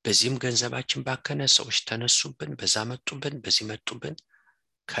 በዚህም ገንዘባችን ባከነ፣ ሰዎች ተነሱብን፣ በዛ መጡብን፣ በዚህ መጡብን።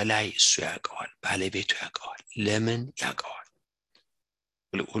 ከላይ እሱ ያውቀዋል፣ ባለቤቱ ያውቀዋል። ለምን ያውቀዋል?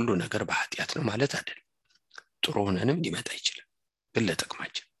 ሁሉ ነገር በኃጢአት ነው ማለት አይደለም። ጥሩ ሆነንም ሊመጣ ይችላል፣ ግን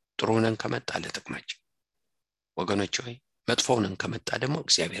ለጥቅማችን። ጥሩ ሆነን ከመጣ ለጥቅማችን ወገኖች ሆይ፣ መጥፎ ሆነን ከመጣ ደግሞ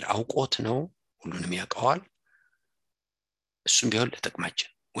እግዚአብሔር አውቆት ነው፣ ሁሉንም ያውቀዋል። እሱም ቢሆን ለጥቅማችን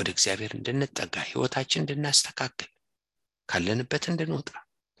ወደ እግዚአብሔር እንድንጠጋ ህይወታችን እንድናስተካክል ካለንበት እንድንወጣ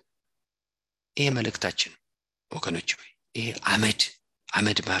ይሄ መልእክታችን ወገኖች ሆይ። ይሄ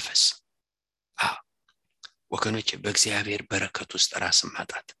አመድ ማፈስ ወገኖች፣ በእግዚአብሔር በረከት ውስጥ ራስን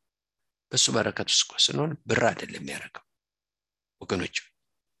ማጣት። በሱ በረከት ውስጥ ስንሆን ብር አይደለም ያደረገው ወገኖች።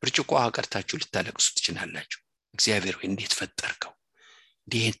 ብርጭቆ አቀርታችሁ ልታለቅሱ ትችላላችሁ። እግዚአብሔር ሆይ እንዴት ፈጠርከው?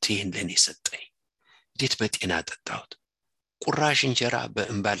 እንዴት ይሄን ለኔ ሰጠኝ? እንዴት በጤና አጠጣሁት? ቁራሽ እንጀራ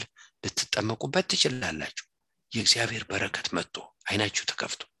በእንባል ልትጠመቁበት ትችላላችሁ። የእግዚአብሔር በረከት መጥቶ አይናችሁ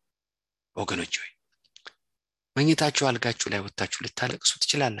ተከፍቶ ወገኖች ሆይ፣ መኝታችሁ አልጋችሁ ላይ ወጣችሁ ልታለቅሱ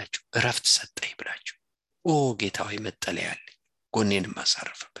ትችላላችሁ። እረፍት ሰጠኝ ብላችሁ ጌታ ሆይ መጠለያ አለኝ፣ ጎኔንም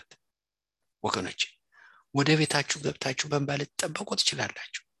ማሳረፍበት። ወገኖች ወደ ቤታችሁ ገብታችሁ በእንባ ልትጠበቁ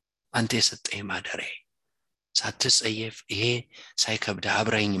ትችላላችሁ። አንተ የሰጠኝ ማደሪያዬ፣ ሳትጸየፍ ይሄ ሳይከብድ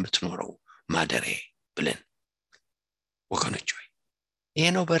አብራኝ የምትኖረው ማደሪያዬ ብለን ወገኖች ሆይ፣ ይሄ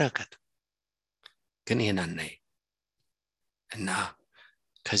ነው በረከት። ግን ይሄን አናይ እና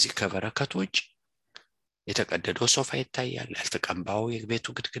ከዚህ ከበረከት ውጭ የተቀደደው ሶፋ ይታያል፣ ያልተቀባው የቤቱ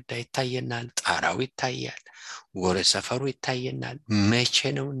ግድግዳ ይታየናል፣ ጣራው ይታያል፣ ወረ ሰፈሩ ይታየናል። መቼ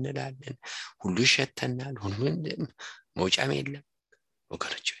ነው እንላለን። ሁሉ ይሸተናል፣ ሁሉ መውጫም የለም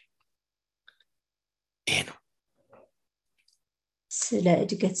ወገኖች። ይሄ ነው። ስለ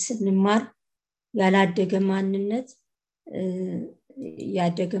እድገት ስንማር ያላደገ ማንነት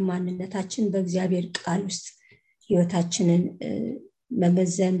ያደገ ማንነታችን በእግዚአብሔር ቃል ውስጥ ህይወታችንን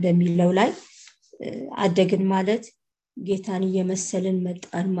መመዘን በሚለው ላይ አደግን ማለት ጌታን እየመሰልን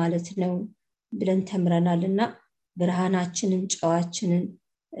መጣን ማለት ነው ብለን ተምረናልና ብርሃናችንን ጨዋችንን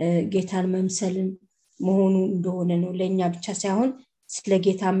ጌታን መምሰልን መሆኑ እንደሆነ ነው። ለኛ ብቻ ሳይሆን ስለ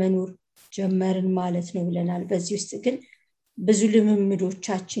ጌታ መኖር ጀመርን ማለት ነው ብለናል። በዚህ ውስጥ ግን ብዙ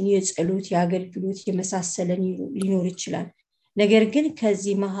ልምምዶቻችን የጸሎት የአገልግሎት የመሳሰለን ሊኖር ይችላል። ነገር ግን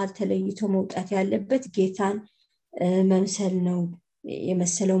ከዚህ መሃል ተለይቶ መውጣት ያለበት ጌታን መምሰል ነው፣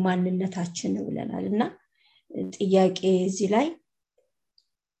 የመሰለው ማንነታችን ነው ብለናልና ጥያቄ እዚህ ላይ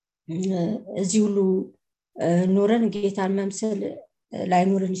እዚህ ሁሉ ኖረን ጌታን መምሰል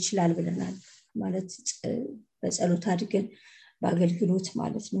ላይኖርን ይችላል ብለናል። ማለት በጸሎት አድገን በአገልግሎት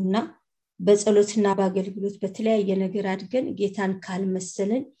ማለት ነውና በጸሎትና በአገልግሎት በተለያየ ነገር አድገን ጌታን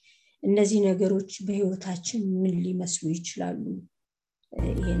ካልመሰለን እነዚህ ነገሮች በህይወታችን ምን ሊመስሉ ይችላሉ?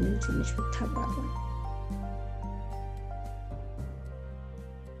 ይሄንን ትንሽ ብታብራሩ።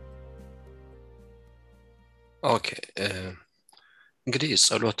 ኦኬ፣ እንግዲህ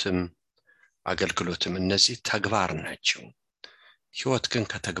ጸሎትም አገልግሎትም እነዚህ ተግባር ናቸው። ህይወት ግን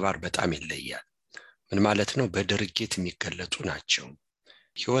ከተግባር በጣም ይለያል። ምን ማለት ነው? በድርጊት የሚገለጡ ናቸው።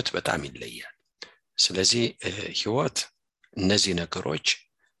 ህይወት በጣም ይለያል። ስለዚህ ህይወት እነዚህ ነገሮች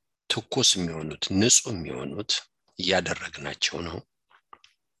ትኩስ የሚሆኑት ንጹህ የሚሆኑት እያደረግናቸው ነው።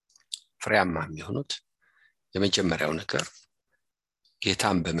 ፍሬያማ የሚሆኑት የመጀመሪያው ነገር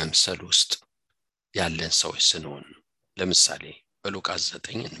ጌታን በመምሰል ውስጥ ያለን ሰዎች ስንሆን። ለምሳሌ በሉቃስ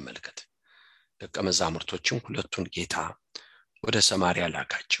 9 እንመልከት። ደቀ መዛሙርቶችን ሁለቱን ጌታ ወደ ሰማሪያ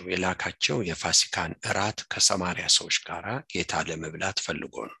ላካቸው። የላካቸው የፋሲካን እራት ከሰማሪያ ሰዎች ጋር ጌታ ለመብላት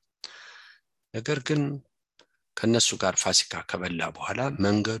ፈልጎ ነው። ነገር ግን ከነሱ ጋር ፋሲካ ከበላ በኋላ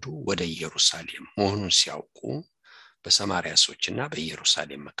መንገዱ ወደ ኢየሩሳሌም መሆኑን ሲያውቁ በሰማሪያ ሰዎችና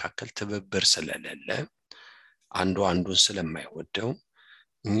በኢየሩሳሌም መካከል ትብብር ስለሌለ አንዱ አንዱን ስለማይወደው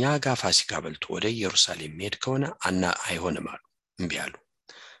እኛ ጋር ፋሲካ በልቶ ወደ ኢየሩሳሌም መሄድ ከሆነ አይሆንም አሉ፣ እምቢ አሉ።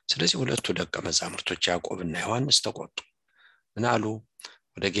 ስለዚህ ሁለቱ ደቀ መዛሙርቶች ያዕቆብና ዮሐንስ ተቆጡ። ምን አሉ?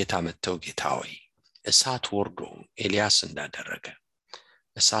 ወደ ጌታ መጥተው ጌታ ሆይ እሳት ወርዶ ኤልያስ እንዳደረገ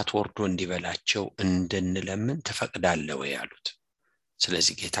እሳት ወርዶ እንዲበላቸው እንድንለምን ትፈቅዳለህ ወይ አሉት።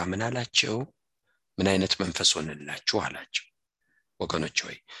 ስለዚህ ጌታ ምን አላቸው? ምን አይነት መንፈስ ሆነላችሁ አላቸው። ወገኖች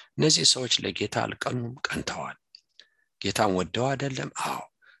ሆይ እነዚህ ሰዎች ለጌታ አልቀኑም፣ ቀንተዋል። ጌታን ወደው አይደለም። አዎ፣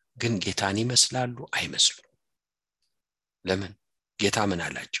 ግን ጌታን ይመስላሉ አይመስሉም። ለምን? ጌታ ምን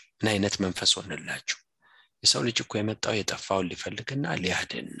አላቸው? ምን አይነት መንፈስ ሆነላችሁ? የሰው ልጅ እኮ የመጣው የጠፋውን ሊፈልግና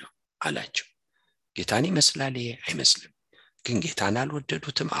ሊያድን ነው አላቸው። ጌታን ይመስላል አይመስልም። ግን ጌታን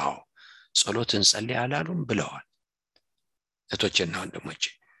አልወደዱትም። አዎ፣ ጸሎትን ጸልይ አላሉም ብለዋል። እህቶቼና ወንድሞቼ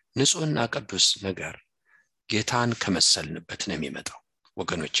ንጹህና ቅዱስ ነገር ጌታን ከመሰልንበት ነው የሚመጣው።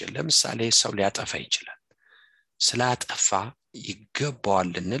 ወገኖቼ ለምሳሌ ሰው ሊያጠፋ ይችላል። ስላጠፋ ይገባዋል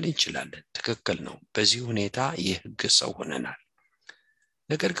ልንል እንችላለን። ትክክል ነው። በዚህ ሁኔታ የሕግ ሰው ሆነናል።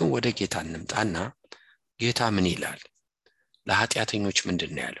 ነገር ግን ወደ ጌታ እንምጣና ጌታ ምን ይላል? ለኃጢአተኞች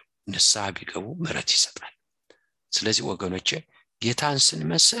ምንድነው ያለው? ንስሐ ቢገቡ ምሕረት ይሰጣል። ስለዚህ ወገኖቼ ጌታን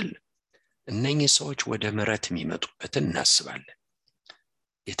ስንመስል እነኚህ ሰዎች ወደ ምሕረት የሚመጡበትን እናስባለን።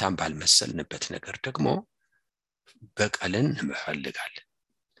 ጌታን ባልመሰልንበት ነገር ደግሞ በቀልን እንፈልጋለን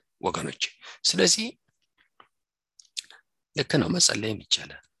ወገኖቼ። ስለዚህ ልክ ነው፣ መጸለይም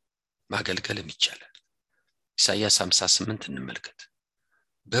ይቻላል፣ ማገልገልም ይቻላል። ኢሳይያስ 58 እንመልከት።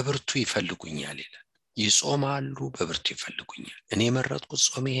 በብርቱ ይፈልጉኛል ይላል። ይጾማሉ፣ በብርቱ ይፈልጉኛል። እኔ የመረጥኩት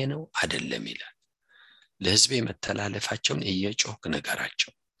ጾም ይሄ ነው አይደለም ይላል። ለሕዝቤ መተላለፋቸውን እየጮህክ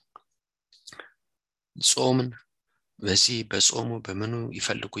ንገራቸው። ጾምን በዚህ በጾሙ በምኑ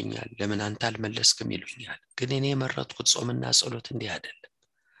ይፈልጉኛል፣ ለምን አንተ አልመለስክም ይሉኛል። ግን እኔ የመረጥኩት ጾምና ጸሎት እንዲህ አይደለም።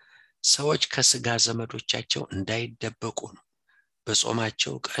 ሰዎች ከስጋ ዘመዶቻቸው እንዳይደበቁ ነው።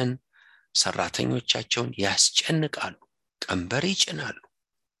 በጾማቸው ቀን ሰራተኞቻቸውን ያስጨንቃሉ፣ ቀንበር ይጭናሉ።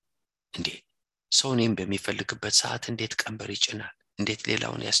 እንዴ ሰው እኔም በሚፈልግበት ሰዓት እንዴት ቀንበር ይጭናል? እንዴት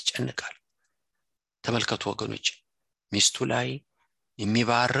ሌላውን ያስጨንቃል? ተመልከቱ ወገኖች፣ ሚስቱ ላይ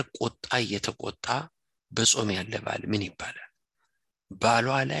የሚባርክ ቁጣ እየተቆጣ በጾም ያለ ባል ምን ይባላል? ባሏ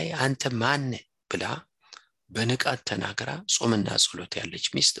ላይ አንተ ማን ብላ በንቃት ተናግራ ጾምና ጸሎት ያለች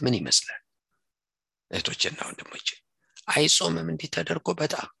ሚስት ምን ይመስላል? እህቶችና ወንድሞች አይጾምም እንዲህ ተደርጎ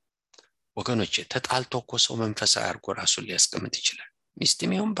በጣም ወገኖች፣ ተጣልቶ እኮ ሰው መንፈሳዊ አድርጎ ራሱን ሊያስቀምጥ ይችላል።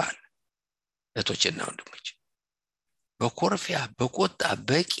 ሚስትም ይሁን ባል። እህቶችና ወንድሞች በኮርፊያ በቁጣ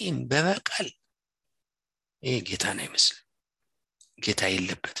በቂም በበቀል ይሄ ጌታን አይመስልም። ጌታ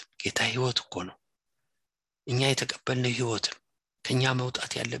የለበትም። ጌታ ሕይወት እኮ ነው። እኛ የተቀበልነው ሕይወት ከኛ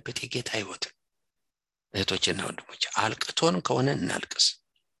መውጣት ያለበት የጌታ ሕይወት። እህቶችና ወንድሞች አልቅቶን ከሆነ እናልቅስ።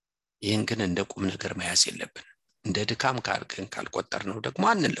 ይህን ግን እንደ ቁም ነገር መያዝ የለብን። እንደ ድካም ካልቆጠርነው ደግሞ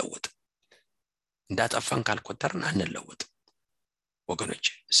አንለወጥም። እንዳጠፋን ካልቆጠርን አንለወጥም ወገኖች።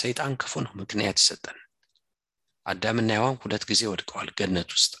 ሰይጣን ክፉ ነው፣ ምክንያት ይሰጠን። አዳምና ሔዋን 2 ጊዜ ወድቀዋል ገነት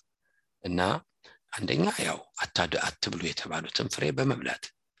ውስጥ እና አንደኛ ያው አትብሉ የተባሉትን ፍሬ በመብላት፣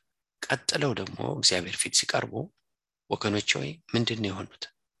 ቀጥለው ደግሞ እግዚአብሔር ፊት ሲቀርቡ ወገኖች ሆይ ምንድነው የሆኑት?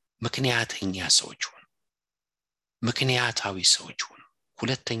 ምክንያተኛ ሰዎች ሆኑ፣ ምክንያታዊ ሰዎች ሆኑ።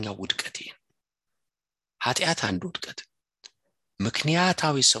 ሁለተኛው ውድቀት ይሄ። ኃጢአት አንዱ ውድቀት፣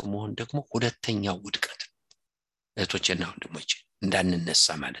 ምክንያታዊ ሰው መሆን ደግሞ ሁለተኛው ውድቀት። እህቶችና ወንድሞች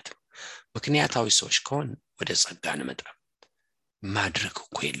እንዳንነሳ ማለት ነው። ምክንያታዊ ሰዎች ከሆን ወደ ጸጋ እንመጣም። ማድረግ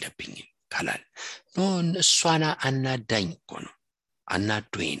እኮ የለብኝም ካላል እሷና አናዳኝ እኮ ነው፣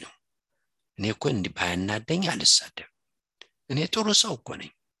 አናዶኝ ነው። እኔ እኮ እንዲህ ባያናደኝ አልሳደብ። እኔ ጥሩ ሰው እኮ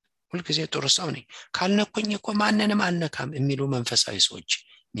ነኝ፣ ሁልጊዜ ጥሩ ሰው ነኝ፣ ካልነኩኝ እኮ ማንንም አልነካም የሚሉ መንፈሳዊ ሰዎች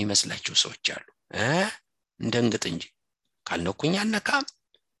የሚመስላቸው ሰዎች አሉ። እንደንግጥ እንጂ ካልነኩኝ አልነካም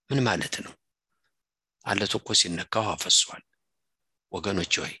ምን ማለት ነው? አለቱ እኮ ሲነካው አፈሷል።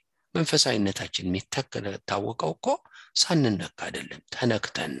 ወገኖች ሆይ መንፈሳዊነታችን የሚታወቀው እኮ ሳንነካ አይደለም፣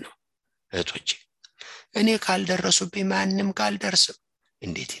 ተነክተን ነው። እህቶቼ እኔ ካልደረሱብኝ ማንም ካልደርስም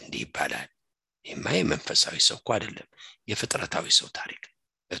እንዴት እንዲህ ይባላል? ይሄማ የመንፈሳዊ ሰው እኮ አይደለም፣ የፍጥረታዊ ሰው ታሪክ።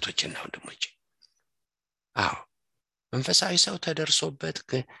 እህቶችና ወንድሞቼ አዎ መንፈሳዊ ሰው ተደርሶበት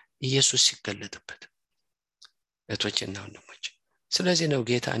ኢየሱስ ሲገለጥበት። እህቶችና ወንድሞቼ ስለዚህ ነው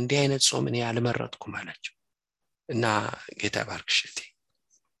ጌታ እንዲህ አይነት ጾም እኔ አልመረጥኩም አላቸው እና ጌታ ባርክሽ።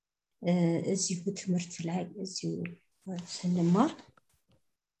 እዚሁ ትምህርት ላይ እዚሁ ስንማር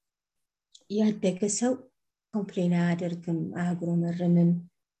ያደገ ሰው ኮምፕሌን አያደርግም፣ አያጉረመርምም።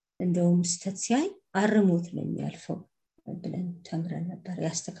 እንደውም ስተት ሲያይ አርሞት ነው የሚያልፈው ብለን ተምረን ነበር።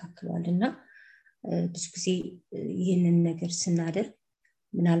 ያስተካክለዋል። እና ብዙ ጊዜ ይህንን ነገር ስናደርግ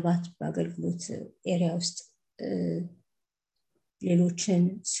ምናልባት በአገልግሎት ኤሪያ ውስጥ ሌሎችን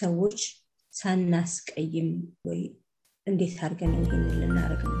ሰዎች ሳናስቀይም ወይ እንዴት አድርገን ይህንን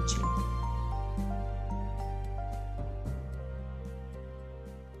ልናደርግ እንችላለን?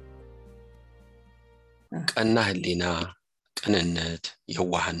 ቀና ህሊና፣ ቅንነት፣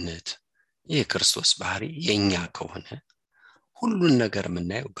 የዋህነት ይህ ክርስቶስ ባህሪ የኛ ከሆነ ሁሉን ነገር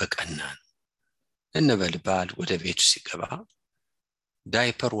የምናየው በቀና ነው። እንበል ባል ወደ ቤቱ ሲገባ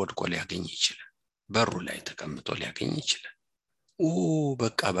ዳይፐር ወድቆ ሊያገኝ ይችላል፣ በሩ ላይ ተቀምጦ ሊያገኝ ይችላል።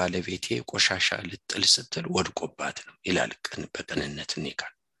 በቃ ባለቤቴ ቆሻሻ ልጥል ስትል ወድቆባት ነው ይላል በቅንነት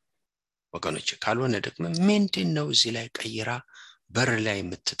እንይካል ወገኖች። ካልሆነ ደግሞ ምንድነው እዚህ ላይ ቀይራ በር ላይ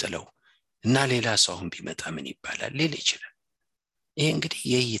የምትጥለው እና ሌላ ሰውም ቢመጣ ምን ይባላል ሊል ይችላል። ይሄ እንግዲህ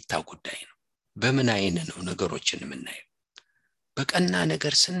የይታ ጉዳይ ነው። በምን አይነ ነው ነገሮችን የምናየው? በቀና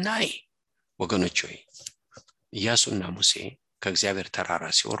ነገር ስናይ ወገኖች ሆይ ኢያሱና ሙሴ ከእግዚአብሔር ተራራ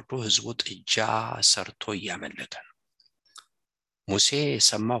ሲወርዱ ህዝቡ ጥጃ ሰርቶ እያመለከ ነው። ሙሴ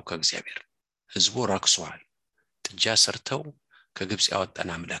ሰማው ከእግዚአብሔር ህዝቡ ረክሷል፣ ጥጃ ሰርተው ከግብጽ ያወጣን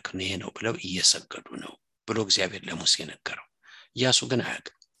አምላክ ነው ይሄ ነው ብለው እየሰገዱ ነው ብሎ እግዚአብሔር ለሙሴ ነገረው። ኢያሱ ግን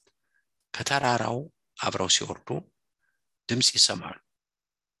አያውቅም። ከተራራው አብረው ሲወርዱ ድምጽ ይሰማሉ።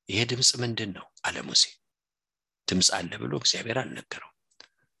 ይሄ ድምጽ ምንድነው አለ ሙሴ። ድምጽ አለ ብሎ እግዚአብሔር አልነገረው።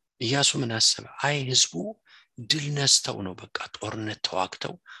 ኢያሱ ምን አሰበ? አይ ህዝቡ ድል ነስተው ነው፣ በቃ ጦርነት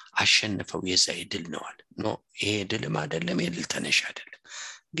ተዋግተው አሸንፈው የዛ ድል ነው አለ። ኖ ይሄ ድልም አይደለም፣ የድል ተነሽ አይደለም።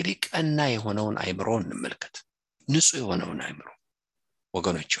 እንግዲህ ቀና የሆነውን አይምሮ እንመልከት፣ ንጹህ የሆነውን አይምሮ።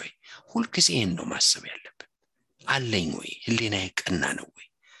 ወገኖች ሆይ ሁልጊዜ ይህን ነው ማሰብ ያለብን። አለኝ ወይ? ህሊናዬ ቀና ነው ወይ?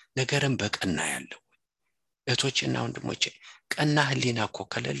 ነገርም በቀና ያለው ወይ? እህቶችና ወንድሞቼ ቀና ህሊና እኮ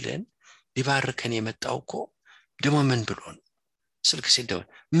ከሌለን ሊባርከን የመጣው እኮ ደግሞ ምን ብሎ ነው? ስልክ ሲደውል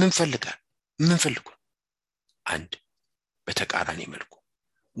ምን ፈልጉ? አንድ በተቃራኒ መልኩ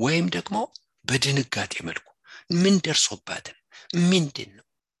ወይም ደግሞ በድንጋጤ መልኩ ምን ደርሶባት ምንድነው?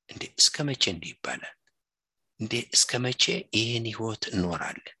 እንዴ እስከ መቼ እንዲህ ይባላል? እንዴ እስከ መቼ ይሄን ህይወት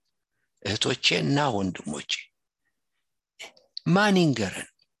እንኖራለን? እህቶቼና ወንድሞቼ ማን ይንገረን?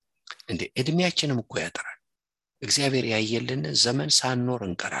 እንዴ እድሜያችንም እኮ ያጥራል። እግዚአብሔር ያየልን ዘመን ሳንኖር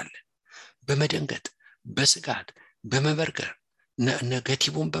እንቀራለን። በመደንገጥ በስጋት በመበርገር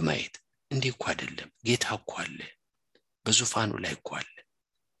ነገቲቡን በማየት እንዴ እኮ አይደለም። ጌታ እኮ አለ፣ በዙፋኑ ላይ እኮ አለ።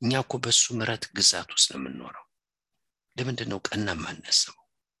 እኛ እኮ በሱ ምሕረት ግዛት ውስጥ ነው የምንኖረው። ለምንድነው ቀና ማናስበው?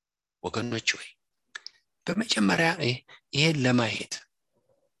 ወገኖች ሆይ በመጀመሪያ ይሄን ለማየት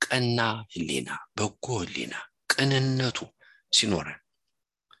ቀና ህሊና፣ በጎ ህሊና፣ ቅንነቱ ሲኖረን፣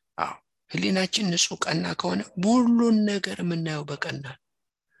 ህሊናችን ንጹህ ቀና ከሆነ ሁሉን ነገር የምናየው በቀና።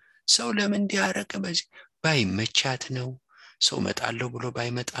 ሰው ለምን እንዲያረቀ በዚህ ባይመቻት ነው፣ ሰው መጣለው ብሎ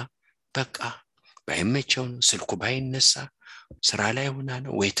ባይመጣ፣ በቃ ባይመቸው ነው፣ ስልኩ ባይነሳ፣ ስራ ላይ ሆና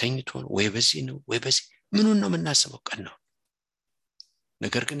ነው፣ ወይ ተኝቶ ነው፣ ወይ በዚህ ነው፣ ወይ በዚህ ምኑን ነው የምናስበው? ቀናው።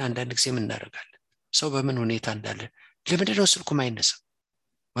 ነገር ግን አንዳንድ ጊዜ ምን እናደርጋለን? ሰው በምን ሁኔታ እንዳለ ለምንድነው ስልኩ ማይነሳ?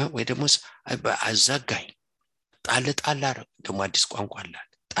 ወይ ደግሞ አዛጋኝ ጣል አረግ። ደግሞ አዲስ ቋንቋ አለ፣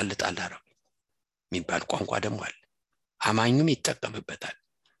 ጣል አረግ የሚባል ቋንቋ ደግሞ አለ። አማኙም ይጠቀምበታል።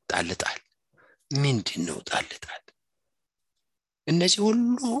 ጣል ምንድነው ጣል? እነዚህ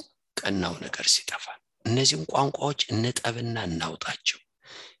ሁሉ ቀናው ነገር ሲጠፋ እነዚህን ቋንቋዎች እንጠብና እናውጣቸው።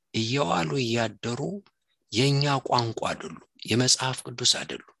 እየዋሉ እያደሩ የኛ ቋንቋ አይደሉ፣ የመጽሐፍ ቅዱስ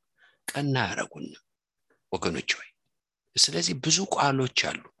አይደሉ፣ ቀና ያረጉን ወገኖች ሆይ። ስለዚህ ብዙ ቃሎች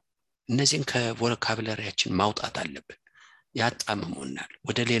አሉ። እነዚህን ከቮካብላሪያችን ማውጣት አለብን። ያጣምሙናል፣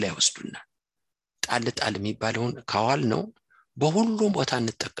 ወደ ሌላ ይወስዱናል። ጣል የሚባለውን ካዋል ነው በሁሉም ቦታ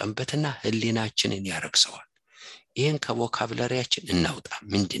እንጠቀምበትና ህሊናችንን ያረክሰዋል። ይሄን ከቮካብላሪያችን እናውጣ።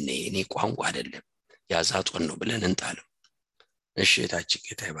 ምንድነው የኔ ቋንቋ አይደለም፣ ያዛጦን ነው ብለን እንጣለው። እሺ ታች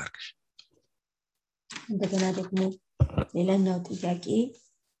ጌታ ይባርክሽ። እንደገና ደግሞ ሌላኛው ጥያቄ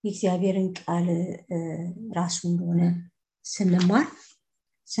የእግዚአብሔርን ቃል ራሱ እንደሆነ ስንማር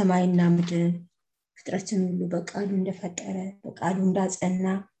ሰማይና ምድር ፍጥረትን ሁሉ በቃሉ እንደፈጠረ በቃሉ እንዳጸና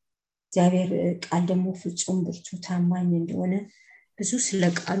እግዚአብሔር ቃል ደግሞ ፍጹም ብርቱ ታማኝ እንደሆነ ብዙ ስለ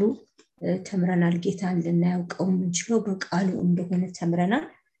ቃሉ ተምረናል። ጌታን ልናውቀው የምንችለው በቃሉ እንደሆነ ተምረናል።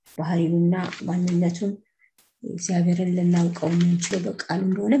 ባህሪውና ማንነቱን እግዚአብሔርን ልናውቀው የምንችለው በቃሉ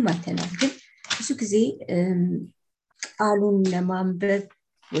እንደሆነ አይተናል። ግን ብዙ ጊዜ ቃሉን ለማንበብ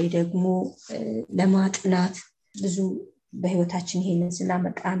ወይ ደግሞ ለማጥናት ብዙ በህይወታችን ይሄንን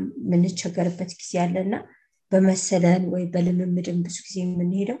ስናመጣ የምንቸገርበት ጊዜ አለና በመሰለን ወይ በልምምድም ብዙ ጊዜ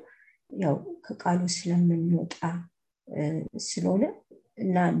የምንሄደው ያው ከቃሉ ስለምንወጣ ስለሆነ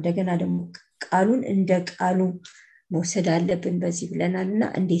እና እንደገና ደግሞ ቃሉን እንደ ቃሉ መውሰድ አለብን በዚህ ብለናልና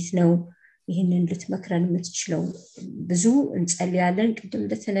እንዴት ነው ይሄንን ልትመክረን የምትችለው? ብዙ እንጸልያለን ቅድም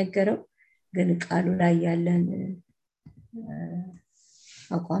እንደተነገረው፣ ግን ቃሉ ላይ ያለን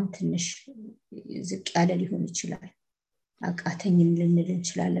አቋም ትንሽ ዝቅ ያለ ሊሆን ይችላል። አቃተኝም ልንል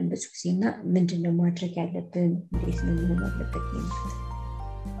እንችላለን ብዙ ጊዜና ምንድነው ማድረግ ያለብን? እንዴት ነው መሆን ያለበት?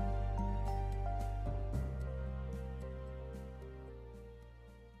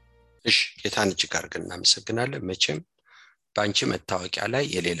 እሺ ጌታን እጅግ አድርገን እናመሰግናለን። መቼም በአንቺ መታወቂያ ላይ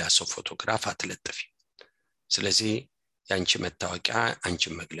የሌላ ሰው ፎቶግራፍ አትለጥፊ። ስለዚህ ያንቺ መታወቂያ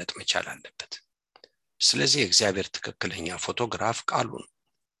አንቺን መግለጥ መቻል አለበት። ስለዚህ የእግዚአብሔር ትክክለኛ ፎቶግራፍ ቃሉ ነው።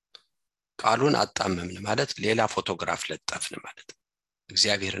 ቃሉን አጣመምን ማለት ሌላ ፎቶግራፍ ለጠፍን ማለት ነው።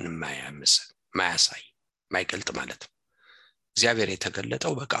 እግዚአብሔርን ማያሳይ ማይገልጥ ማለት ነው። እግዚአብሔር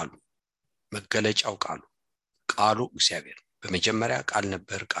የተገለጠው በቃሉ፣ መገለጫው ቃሉ እግዚአብሔር በመጀመሪያ ቃል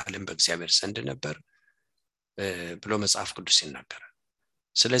ነበር፣ ቃልም በእግዚአብሔር ዘንድ ነበር ብሎ መጽሐፍ ቅዱስ ይናገራል።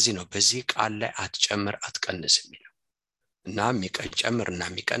 ስለዚህ ነው በዚህ ቃል ላይ አትጨምር አትቀንስ የሚለው እና የሚጨምርና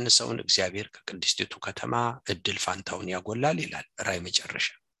የሚቀንሰውን እግዚአብሔር ከቅድስቲቱ ከተማ እድል ፋንታውን ያጎላል ይላል ራዕይ መጨረሻ።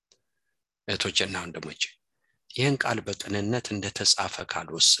 እህቶችና ወንድሞቼ ይህን ቃል በቅንነት እንደተጻፈ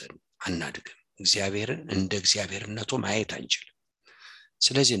ካልወሰን አናድግም። እግዚአብሔርን እንደ እግዚአብሔርነቱ ማየት አንችልም።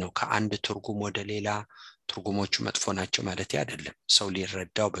 ስለዚህ ነው ከአንድ ትርጉም ወደ ሌላ ትርጉሞቹ መጥፎ ናቸው ማለት አይደለም። ሰው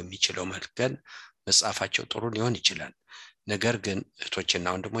ሊረዳው በሚችለው መልኩ መጻፋቸው ጥሩ ሊሆን ይችላል። ነገር ግን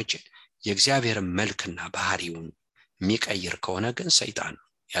እህቶችና ወንድሞች የእግዚአብሔር መልክና ባህሪውን የሚቀይር ከሆነ ግን ሰይጣን ነው።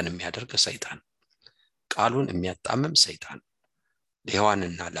 ያን የሚያደርግ ሰይጣን፣ ቃሉን የሚያጣምም ሰይጣን።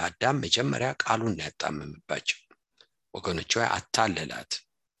 ለሔዋንና ለአዳም መጀመሪያ ቃሉን ያጣምምባቸው ወገኖች። አታለላት፣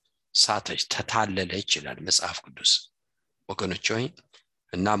 ሳተች፣ ተታለለች ይላል መጽሐፍ ቅዱስ ወገኖች።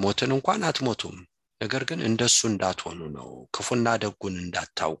 እና ሞትን እንኳን አትሞቱም፣ ነገር ግን እንደሱ እንዳትሆኑ ነው፣ ክፉና ደጉን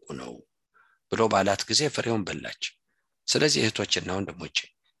እንዳታውቁ ነው ብሎ ባላት ጊዜ ፍሬውን በላች። ስለዚህ እህቶችና ወንድሞች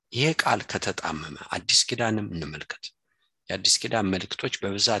ይሄ ቃል ከተጣመመ አዲስ ኪዳንም እንመልከት። የአዲስ ኪዳን መልእክቶች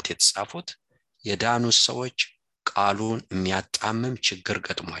በብዛት የተጻፉት የዳኑ ሰዎች ቃሉን የሚያጣምም ችግር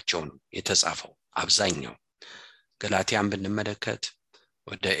ገጥሟቸው ነው የተጻፈው። አብዛኛው ገላትያን ብንመለከት፣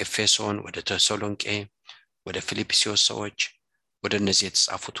 ወደ ኤፌሶን፣ ወደ ተሰሎንቄ፣ ወደ ፊልጵስዩስ ሰዎች፣ ወደ እነዚህ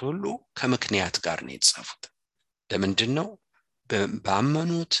የተጻፉት ሁሉ ከምክንያት ጋር ነው የተጻፉት። ለምንድን ነው?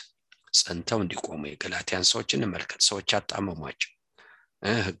 ባመኑት ጸንተው እንዲቆሙ። የገላትያን ሰዎችን እንመልከት። ሰዎች አጣመሟቸው።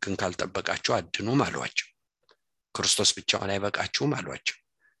 ሕግን ካልጠበቃችሁ አድኑም አሏቸው። ክርስቶስ ብቻውን አይበቃችሁም አሏቸው።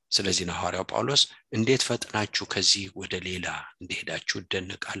 ስለዚህ ነው ሐዋርያው ጳውሎስ እንዴት ፈጥናችሁ ከዚህ ወደ ሌላ እንደሄዳችሁ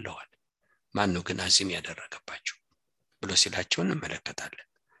እደነቃለሁ፣ ማን ነው ግን አዚም ያደረገባችሁ ብሎ ሲላቸው እንመለከታለን።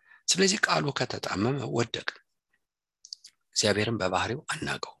 ስለዚህ ቃሉ ከተጣመመ ወደቀ። እግዚአብሔርን በባህሪው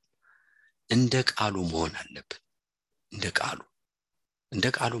አናውቀው። እንደ ቃሉ መሆን አለብን። እንደ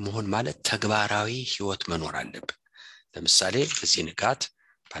ቃሉ መሆን ማለት ተግባራዊ ህይወት መኖር አለብን። ለምሳሌ በዚህ ንጋት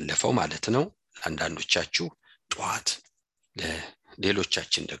ባለፈው ማለት ነው ለአንዳንዶቻችሁ ጧት፣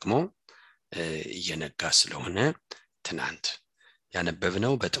 ለሌሎቻችን ደግሞ እየነጋ ስለሆነ ትናንት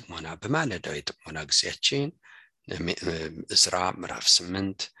ያነበብነው በጥሞና በማለዳው የጥሞና ጊዜያችን ዕዝራ ምዕራፍ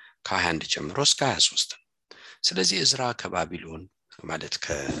 8 ከ21 ጀምሮ እስከ 23 ነው። ስለዚህ ዕዝራ ከባቢሎን ማለት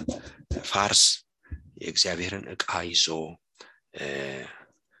ከፋርስ የእግዚአብሔርን ዕቃ ይዞ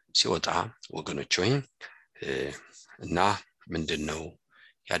ሲወጣ ወገኖች ሆይ እና ምንድነው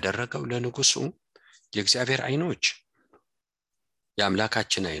ያደረገው? ለንጉሱ የእግዚአብሔር አይኖች፣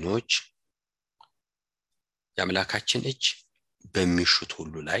 የአምላካችን አይኖች፣ የአምላካችን እጅ በሚሹት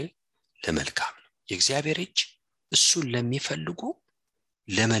ሁሉ ላይ ለመልካም ነው። የእግዚአብሔር እጅ እሱን ለሚፈልጉ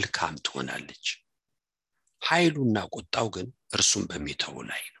ለመልካም ትሆናለች፣ ኃይሉና ቁጣው ግን እርሱን በሚተው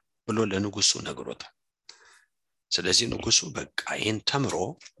ላይ ነው ብሎ ለንጉሱ ነግሮታል። ስለዚህ ንጉሱ በቃ ይህን ተምሮ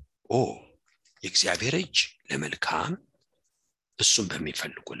የእግዚአብሔር እጅ ለመልካም እሱን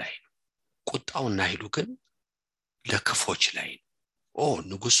በሚፈልጉ ላይ ነው፣ ቁጣውና ኃይሉ ግን ለክፎች ላይ ነው።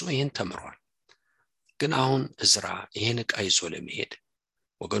 ንጉሱ ይህን ተምሯል። ግን አሁን ዕዝራ ይህን ዕቃ ይዞ ለመሄድ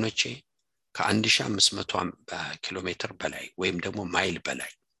ወገኖቼ ከ1500 ኪሎ ሜትር በላይ ወይም ደግሞ ማይል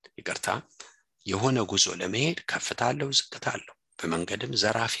በላይ ይቅርታ የሆነ ጉዞ ለመሄድ ከፍታ አለው፣ ዝቅታ አለው፣ በመንገድም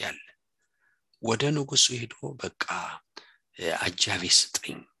ዘራፊ አለ። ወደ ንጉሱ ሄዶ በቃ አጃቢ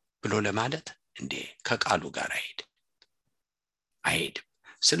ስጠኝ ብሎ ለማለት እንዴ ከቃሉ ጋር አይሄድም።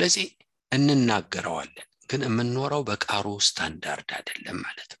 ስለዚህ እንናገረዋለን፣ ግን የምንኖረው በቃሉ ስታንዳርድ አይደለም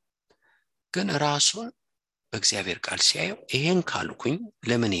ማለት ነው። ግን ራሱን በእግዚአብሔር ቃል ሲያየው ይሄን ካልኩኝ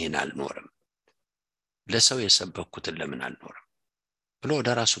ለምን ይሄን አልኖርም፣ ለሰው የሰበኩትን ለምን አልኖርም ብሎ ወደ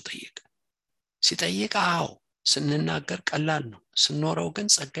ራሱ ጠየቀ። ሲጠይቅ ስንናገር ቀላል ነው፣ ስንኖረው ግን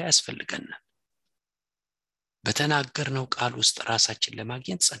ጸጋ ያስፈልገናል። በተናገርነው ቃል ውስጥ ራሳችን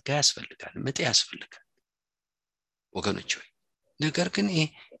ለማግኘት ጸጋ ያስፈልጋል፣ ምጥ ያስፈልጋል ወገኖች ሆይ። ነገር ግን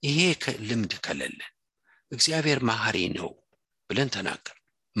ይሄ ልምድ ከሌለን እግዚአብሔር መሐሪ ነው ብለን ተናገር፣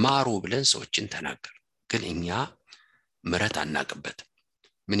 ማሩ ብለን ሰዎችን ተናገር፣ ግን እኛ ምሕረት አናቅበትም።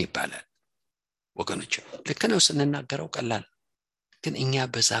 ምን ይባላል ወገኖች? ልክ ነው ስንናገረው ቀላል፣ ግን እኛ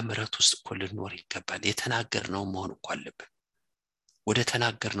በዛ ምሕረት ውስጥ እኮ ልንኖር ይገባል። የተናገርነው መሆን እኮ አለብን። ወደ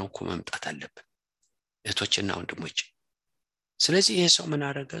ተናገርነው እኮ መምጣት አለብን እህቶችና ወንድሞች። ስለዚህ ይሄ ሰው ምን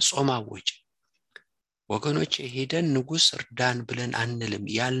አደረገ? ጾም አወጀ። ወገኖች ሄደን ንጉስ እርዳን ብለን አንልም፣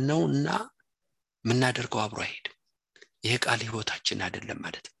 ያልነውና ምናደርገው አብሮ አይሄድም። ይሄ ቃል ህይወታችን አይደለም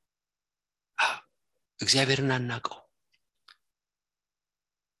ማለት ነው። እግዚአብሔርን አናውቀው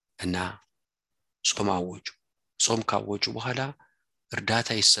እና ጾም አወጁ። ጾም ካወጁ በኋላ እርዳታ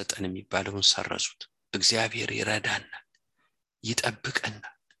ይሰጠን የሚባለውን ሰረዙት። እግዚአብሔር ይረዳናል፣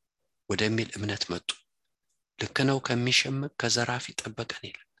 ይጠብቀናል ወደሚል እምነት መጡ። ልክ ነው፣ ከሚሸምቅ ከዘራፊ ጠበቀን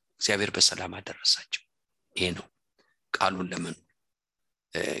ይላል። እግዚአብሔር በሰላም አደረሳቸው። ይሄ ነው ቃሉን ለምን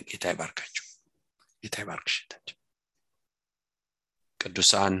ጌታ ይባርካቸው፣ ጌታ ይባርክሽታቸው።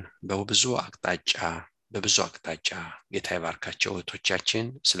 ቅዱሳን በብዙ አቅጣጫ ጌታ ይባርካቸው እህቶቻችን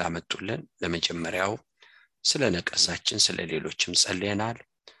ስላመጡልን። ለመጀመሪያው ስለ ነቀሳችን ስለ ሌሎችም ጸልየናል።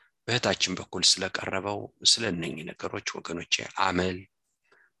 በእህታችን በኩል ስለቀረበው ስለነኚህ ነገሮች ወገኖቼ አመል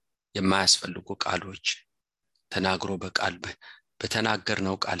የማያስፈልጉ ቃሎች ተናግሮ በቃል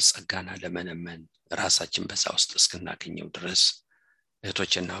በተናገርነው ቃል ጸጋና ለመነመን ራሳችን በዛ ውስጥ እስክናገኘው ድረስ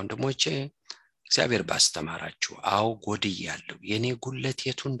እህቶችና ወንድሞቼ እግዚአብሔር ባስተማራችሁ አው ጎድያለሁ የኔ ጉለት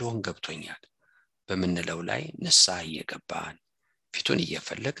የቱ እንደሆነ ገብቶኛል በመንለው ላይ ንስሐ እየገባን ፊቱን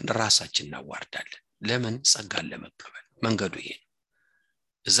እየፈለግን ራሳችንን እናዋርዳለን። ለምን? ጸጋን ለመቀበል። መንገዱ ይሄ ነው።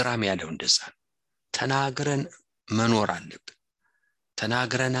 እዝራም ያለው እንደዛ ነው። ተናግረን መኖር አለብን።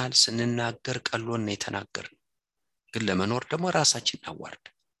 ተናግረናል፣ ስንናገር ቀሎን ነው የተናገርነው። ግን ለመኖር ደግሞ ራሳችንን እናዋርድ።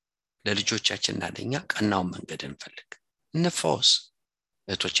 ለልጆቻችንና ለኛ ቀናውን መንገድ እንፈልግ፣ እንፈውስ።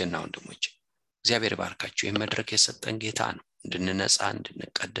 እህቶችና ወንድሞቼ እግዚአብሔር ባርካችሁ። የመድረክ የሰጠን ጌታ ነው፣ እንድንነጻ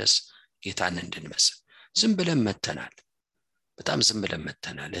እንድንቀደስ ጌታን እንድንመስል። ዝም ብለን መተናል፣ በጣም ዝም ብለን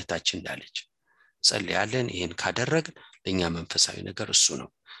መተናል። እህታችን እንዳለች ጸልያለን። ይሄን ካደረግን ለኛ መንፈሳዊ ነገር እሱ ነው።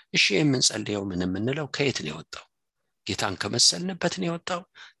 እሺ የምንጸልየው ምን የምንለው ከየት ነው የወጣው? ጌታን ከመሰልንበት ነው የወጣው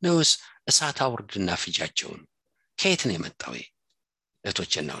ነውስ እሳት አውርድና ፍጃቸው ነው? ከየት ነው የመጣው?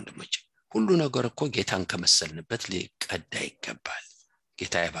 እህቶችና ወንድሞቼ ሁሉ ነገር እኮ ጌታን ከመሰልንበት ሊቀዳ ይገባል።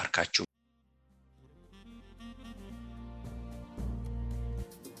 ጌታ ይባርካችሁ።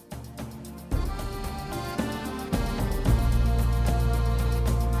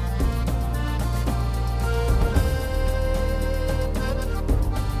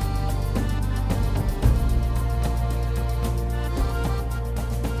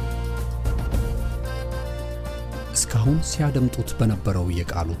 እስካሁን ሲያደምጡት በነበረው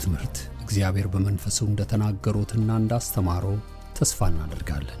የቃሉ ትምህርት እግዚአብሔር በመንፈሱ እንደተናገሩትና እንዳስተማረው ተስፋ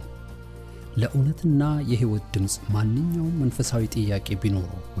እናደርጋለን። ለእውነትና የሕይወት ድምጽ ማንኛውም መንፈሳዊ ጥያቄ ቢኖሩ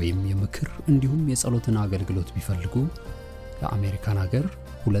ወይም የምክር እንዲሁም የጸሎትን አገልግሎት ቢፈልጉ ለአሜሪካን ሀገር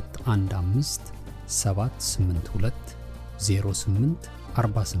 215 782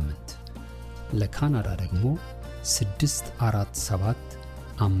 0848 ለካናዳ ደግሞ 647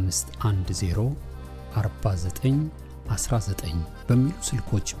 510 4919 በሚሉ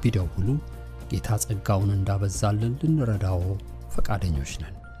ስልኮች ቢደውሉ ጌታ ጸጋውን እንዳበዛልን ልንረዳው ፈቃደኞች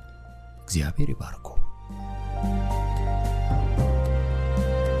ነን። እግዚአብሔር ይባርክ።